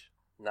stage.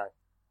 No.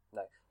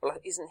 Well,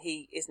 isn't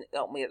we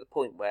at the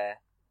point where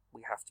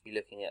we have to be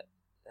looking at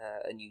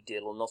a new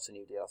deal or not a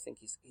new deal? I think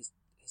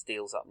his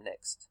deal's up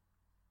next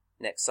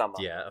summer.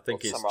 Yeah, I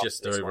think it's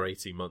just over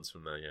 18 months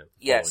from now, yeah.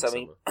 Yes,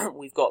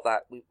 we've got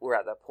that. We're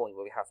at that point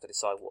where we have to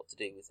decide what to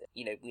do with it.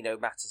 We know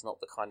Mata's not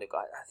the kind of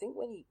guy. I think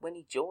when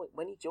he joined,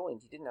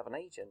 he didn't have an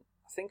agent.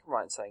 I think I'm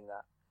right in saying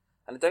that.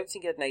 And I don't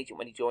think he had an agent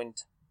when he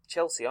joined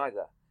Chelsea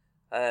either.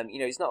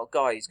 He's not a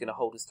guy who's going to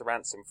hold us to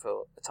ransom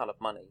for a ton of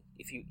money.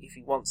 If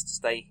he wants to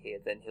stay here,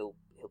 then he'll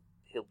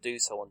do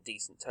so on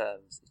decent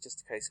terms. It's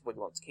just a case of whether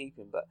he wants to keep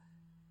him. But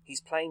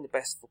he's playing the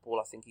best football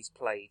I think he's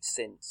played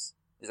since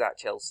he was at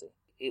Chelsea.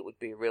 It would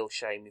be a real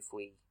shame if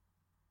we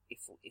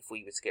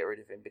were to get rid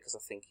of him, because I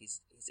think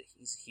he's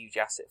a huge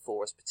asset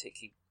for us,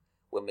 particularly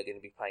when we're going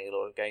to be playing a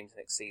lot of games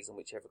next season,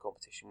 whichever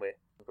competition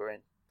we're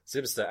in.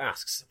 Zimster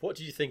asks, what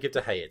did you think of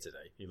De Gea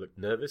today? He looked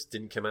nervous,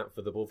 didn't come out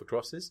for the ball for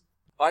crosses.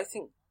 I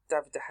think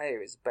David De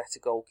Gea is a better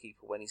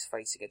goalkeeper when he's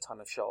facing a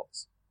ton of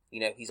shots.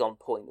 He's on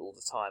point all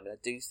the time, and I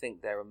do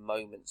think there are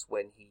moments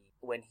when he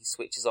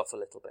switches off a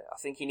little bit. I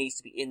think he needs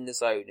to be in the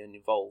zone and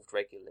involved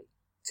regularly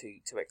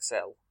to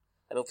excel.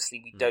 And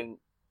obviously we don't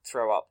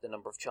throw up the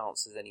number of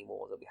chances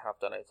anymore that we have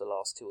done over the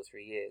last 2 or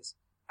 3 years.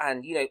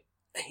 And,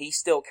 he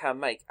still can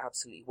make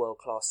absolutely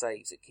world-class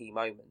saves at key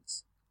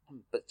moments,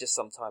 but just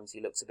sometimes he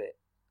looks a bit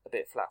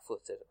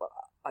flat-footed. But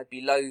I'd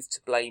be loath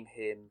to blame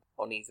him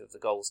on either of the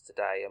goals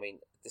today.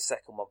 The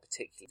second one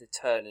particularly, the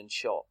turn and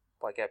shot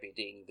by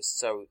Gabbiadini was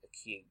so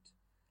acute,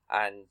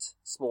 and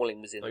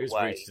Smalling was in the way. He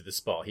was rooted to the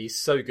spot. He's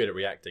so good at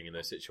reacting in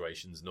those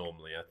situations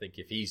normally. I think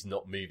if he's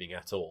not moving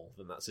at all,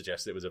 then that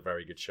suggests it was a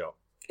very good shot.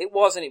 It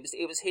was, and it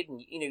was hidden.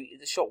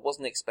 The shot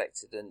wasn't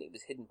expected, and it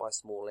was hidden by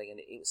Smalling, and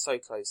it was so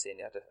close in.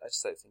 I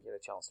just don't think he had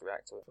a chance to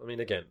react to it.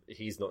 Again,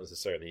 he's not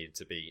necessarily needed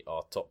to be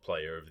our top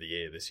player of the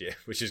year this year,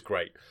 which is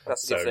great.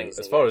 That's a good thing.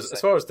 As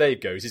far as Dave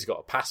goes, he's got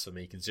a pass for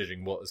me,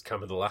 considering what has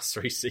come in the last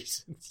 3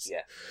 seasons.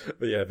 Yeah.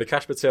 But yeah,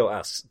 Vikash Patel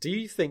asks, do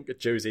you think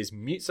Jose's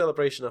mute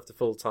celebration after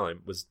full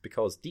time was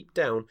because deep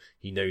down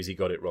he knows he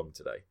got it wrong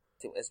today?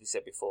 I think, as we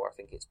said before, I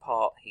think it's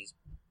part he's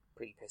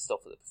pretty pissed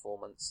off at the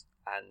performance,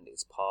 and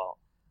it's part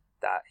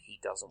that he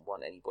doesn't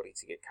want anybody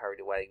to get carried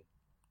away.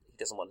 He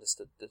doesn't want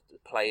the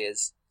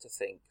players to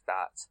think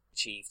that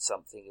achieved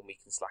something and we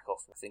can slack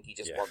off. I think he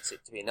just wants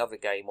it to be another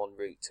game en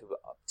route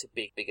to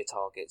bigger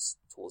targets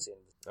towards the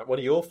end. One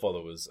of your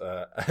followers,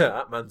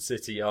 at Man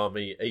City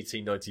Army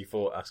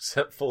 1894, asks,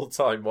 at full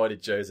time, why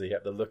did Jose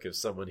have the look of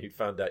someone who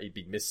found out he'd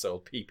been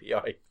missold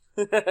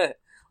PPI?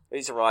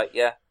 He's right,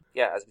 yeah.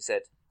 Yeah, as we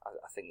said,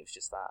 I think it was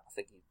just that.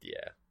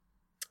 Yeah.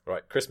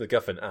 Right, Chris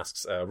McGuffin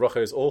asks,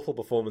 Rojo's awful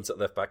performance at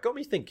left-back got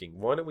me thinking,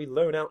 why don't we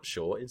loan out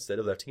Shaw instead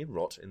of letting him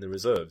rot in the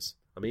reserves?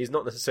 He's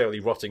not necessarily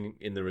rotting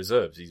in the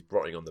reserves, he's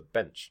rotting on the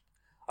bench.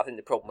 I think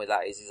the problem with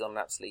that is he's on an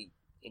absolutely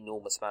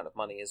enormous amount of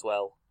money as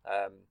well,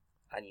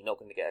 and you're not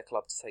going to get a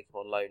club to take him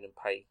on loan and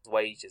pay his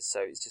wages, so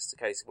it's just a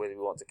case of whether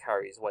we want to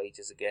carry his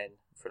wages again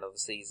for another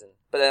season.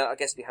 But then I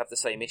guess we have the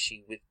same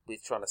issue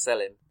with trying to sell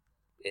him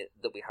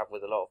that we have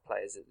with a lot of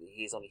players.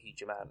 He is on a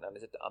huge amount, and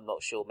I'm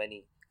not sure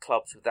many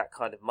clubs with that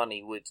kind of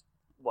money would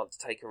want to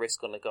take a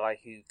risk on a guy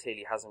who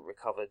clearly hasn't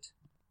recovered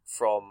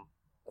from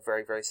a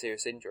very, very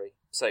serious injury.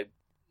 So,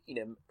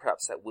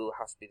 perhaps that will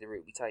have to be the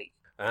route we take.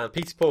 And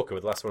Peter Porker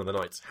with the last one of the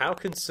night. How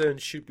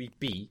concerned should we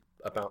be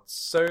about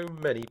so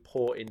many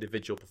poor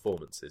individual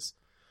performances?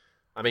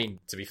 I mean,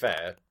 to be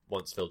fair,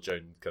 once Phil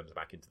Jones comes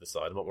back into the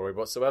side, I'm not worried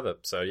whatsoever.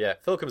 So yeah,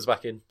 Phil comes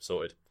back in,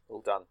 sorted.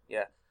 All done,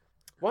 yeah.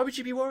 Why would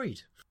you be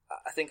worried?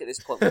 I think at this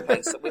point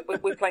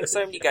we're playing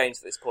so many games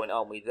at this point,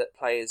 aren't we? That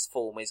players'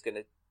 form is going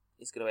to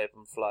ebb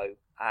and flow,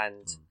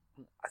 and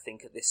I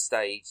think at this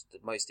stage the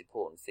most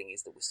important thing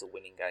is that we're still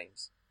winning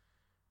games.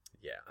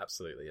 Yeah,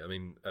 absolutely. I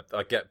mean,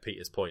 I get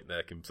Peter's point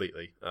there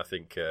completely. I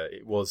think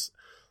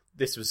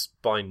this was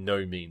by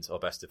no means our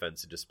best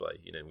defensive display.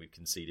 You know, we've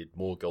conceded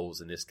more goals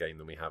in this game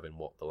than we have in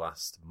the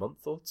last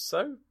month or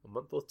so, a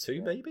month or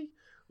two maybe.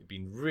 We've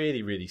been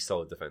really, really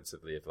solid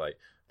defensively of late.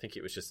 I think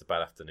it was just a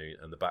bad afternoon,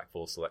 and the back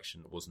four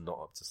selection was not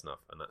up to snuff,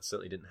 and that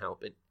certainly didn't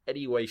help in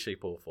any way,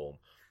 shape, or form.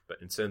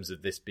 But in terms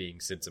of this being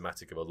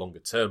symptomatic of a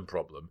longer-term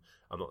problem,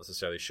 I'm not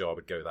necessarily sure I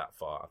would go that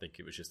far. I think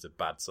it was just a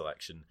bad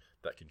selection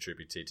that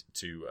contributed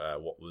to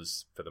what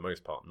was, for the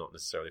most part, not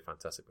necessarily a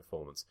fantastic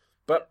performance.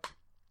 But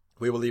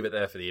we will leave it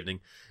there for the evening.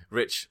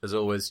 Rich, as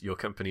always, your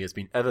company has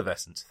been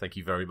effervescent. Thank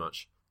you very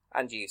much.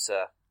 And you,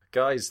 sir.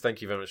 Guys,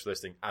 thank you very much for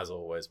listening, as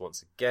always,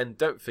 once again.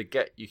 Don't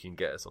forget, you can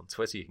get us on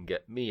Twitter. You can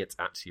get me at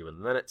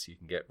 @EwanLennett. You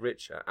can get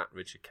Rich at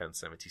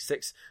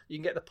RichardCan76. You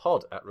can get the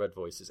pod at Red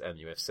Voices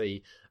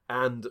MUFC.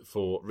 And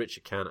for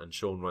Richard Can and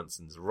Sean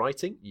Ranson's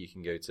writing, you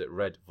can go to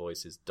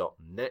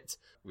redvoices.net.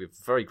 We're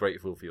very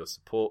grateful for your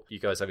support. You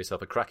guys have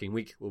yourself a cracking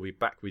week. We'll be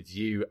back with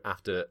you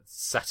after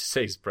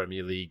Saturday's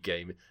Premier League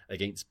game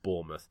against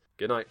Bournemouth.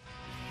 Good night.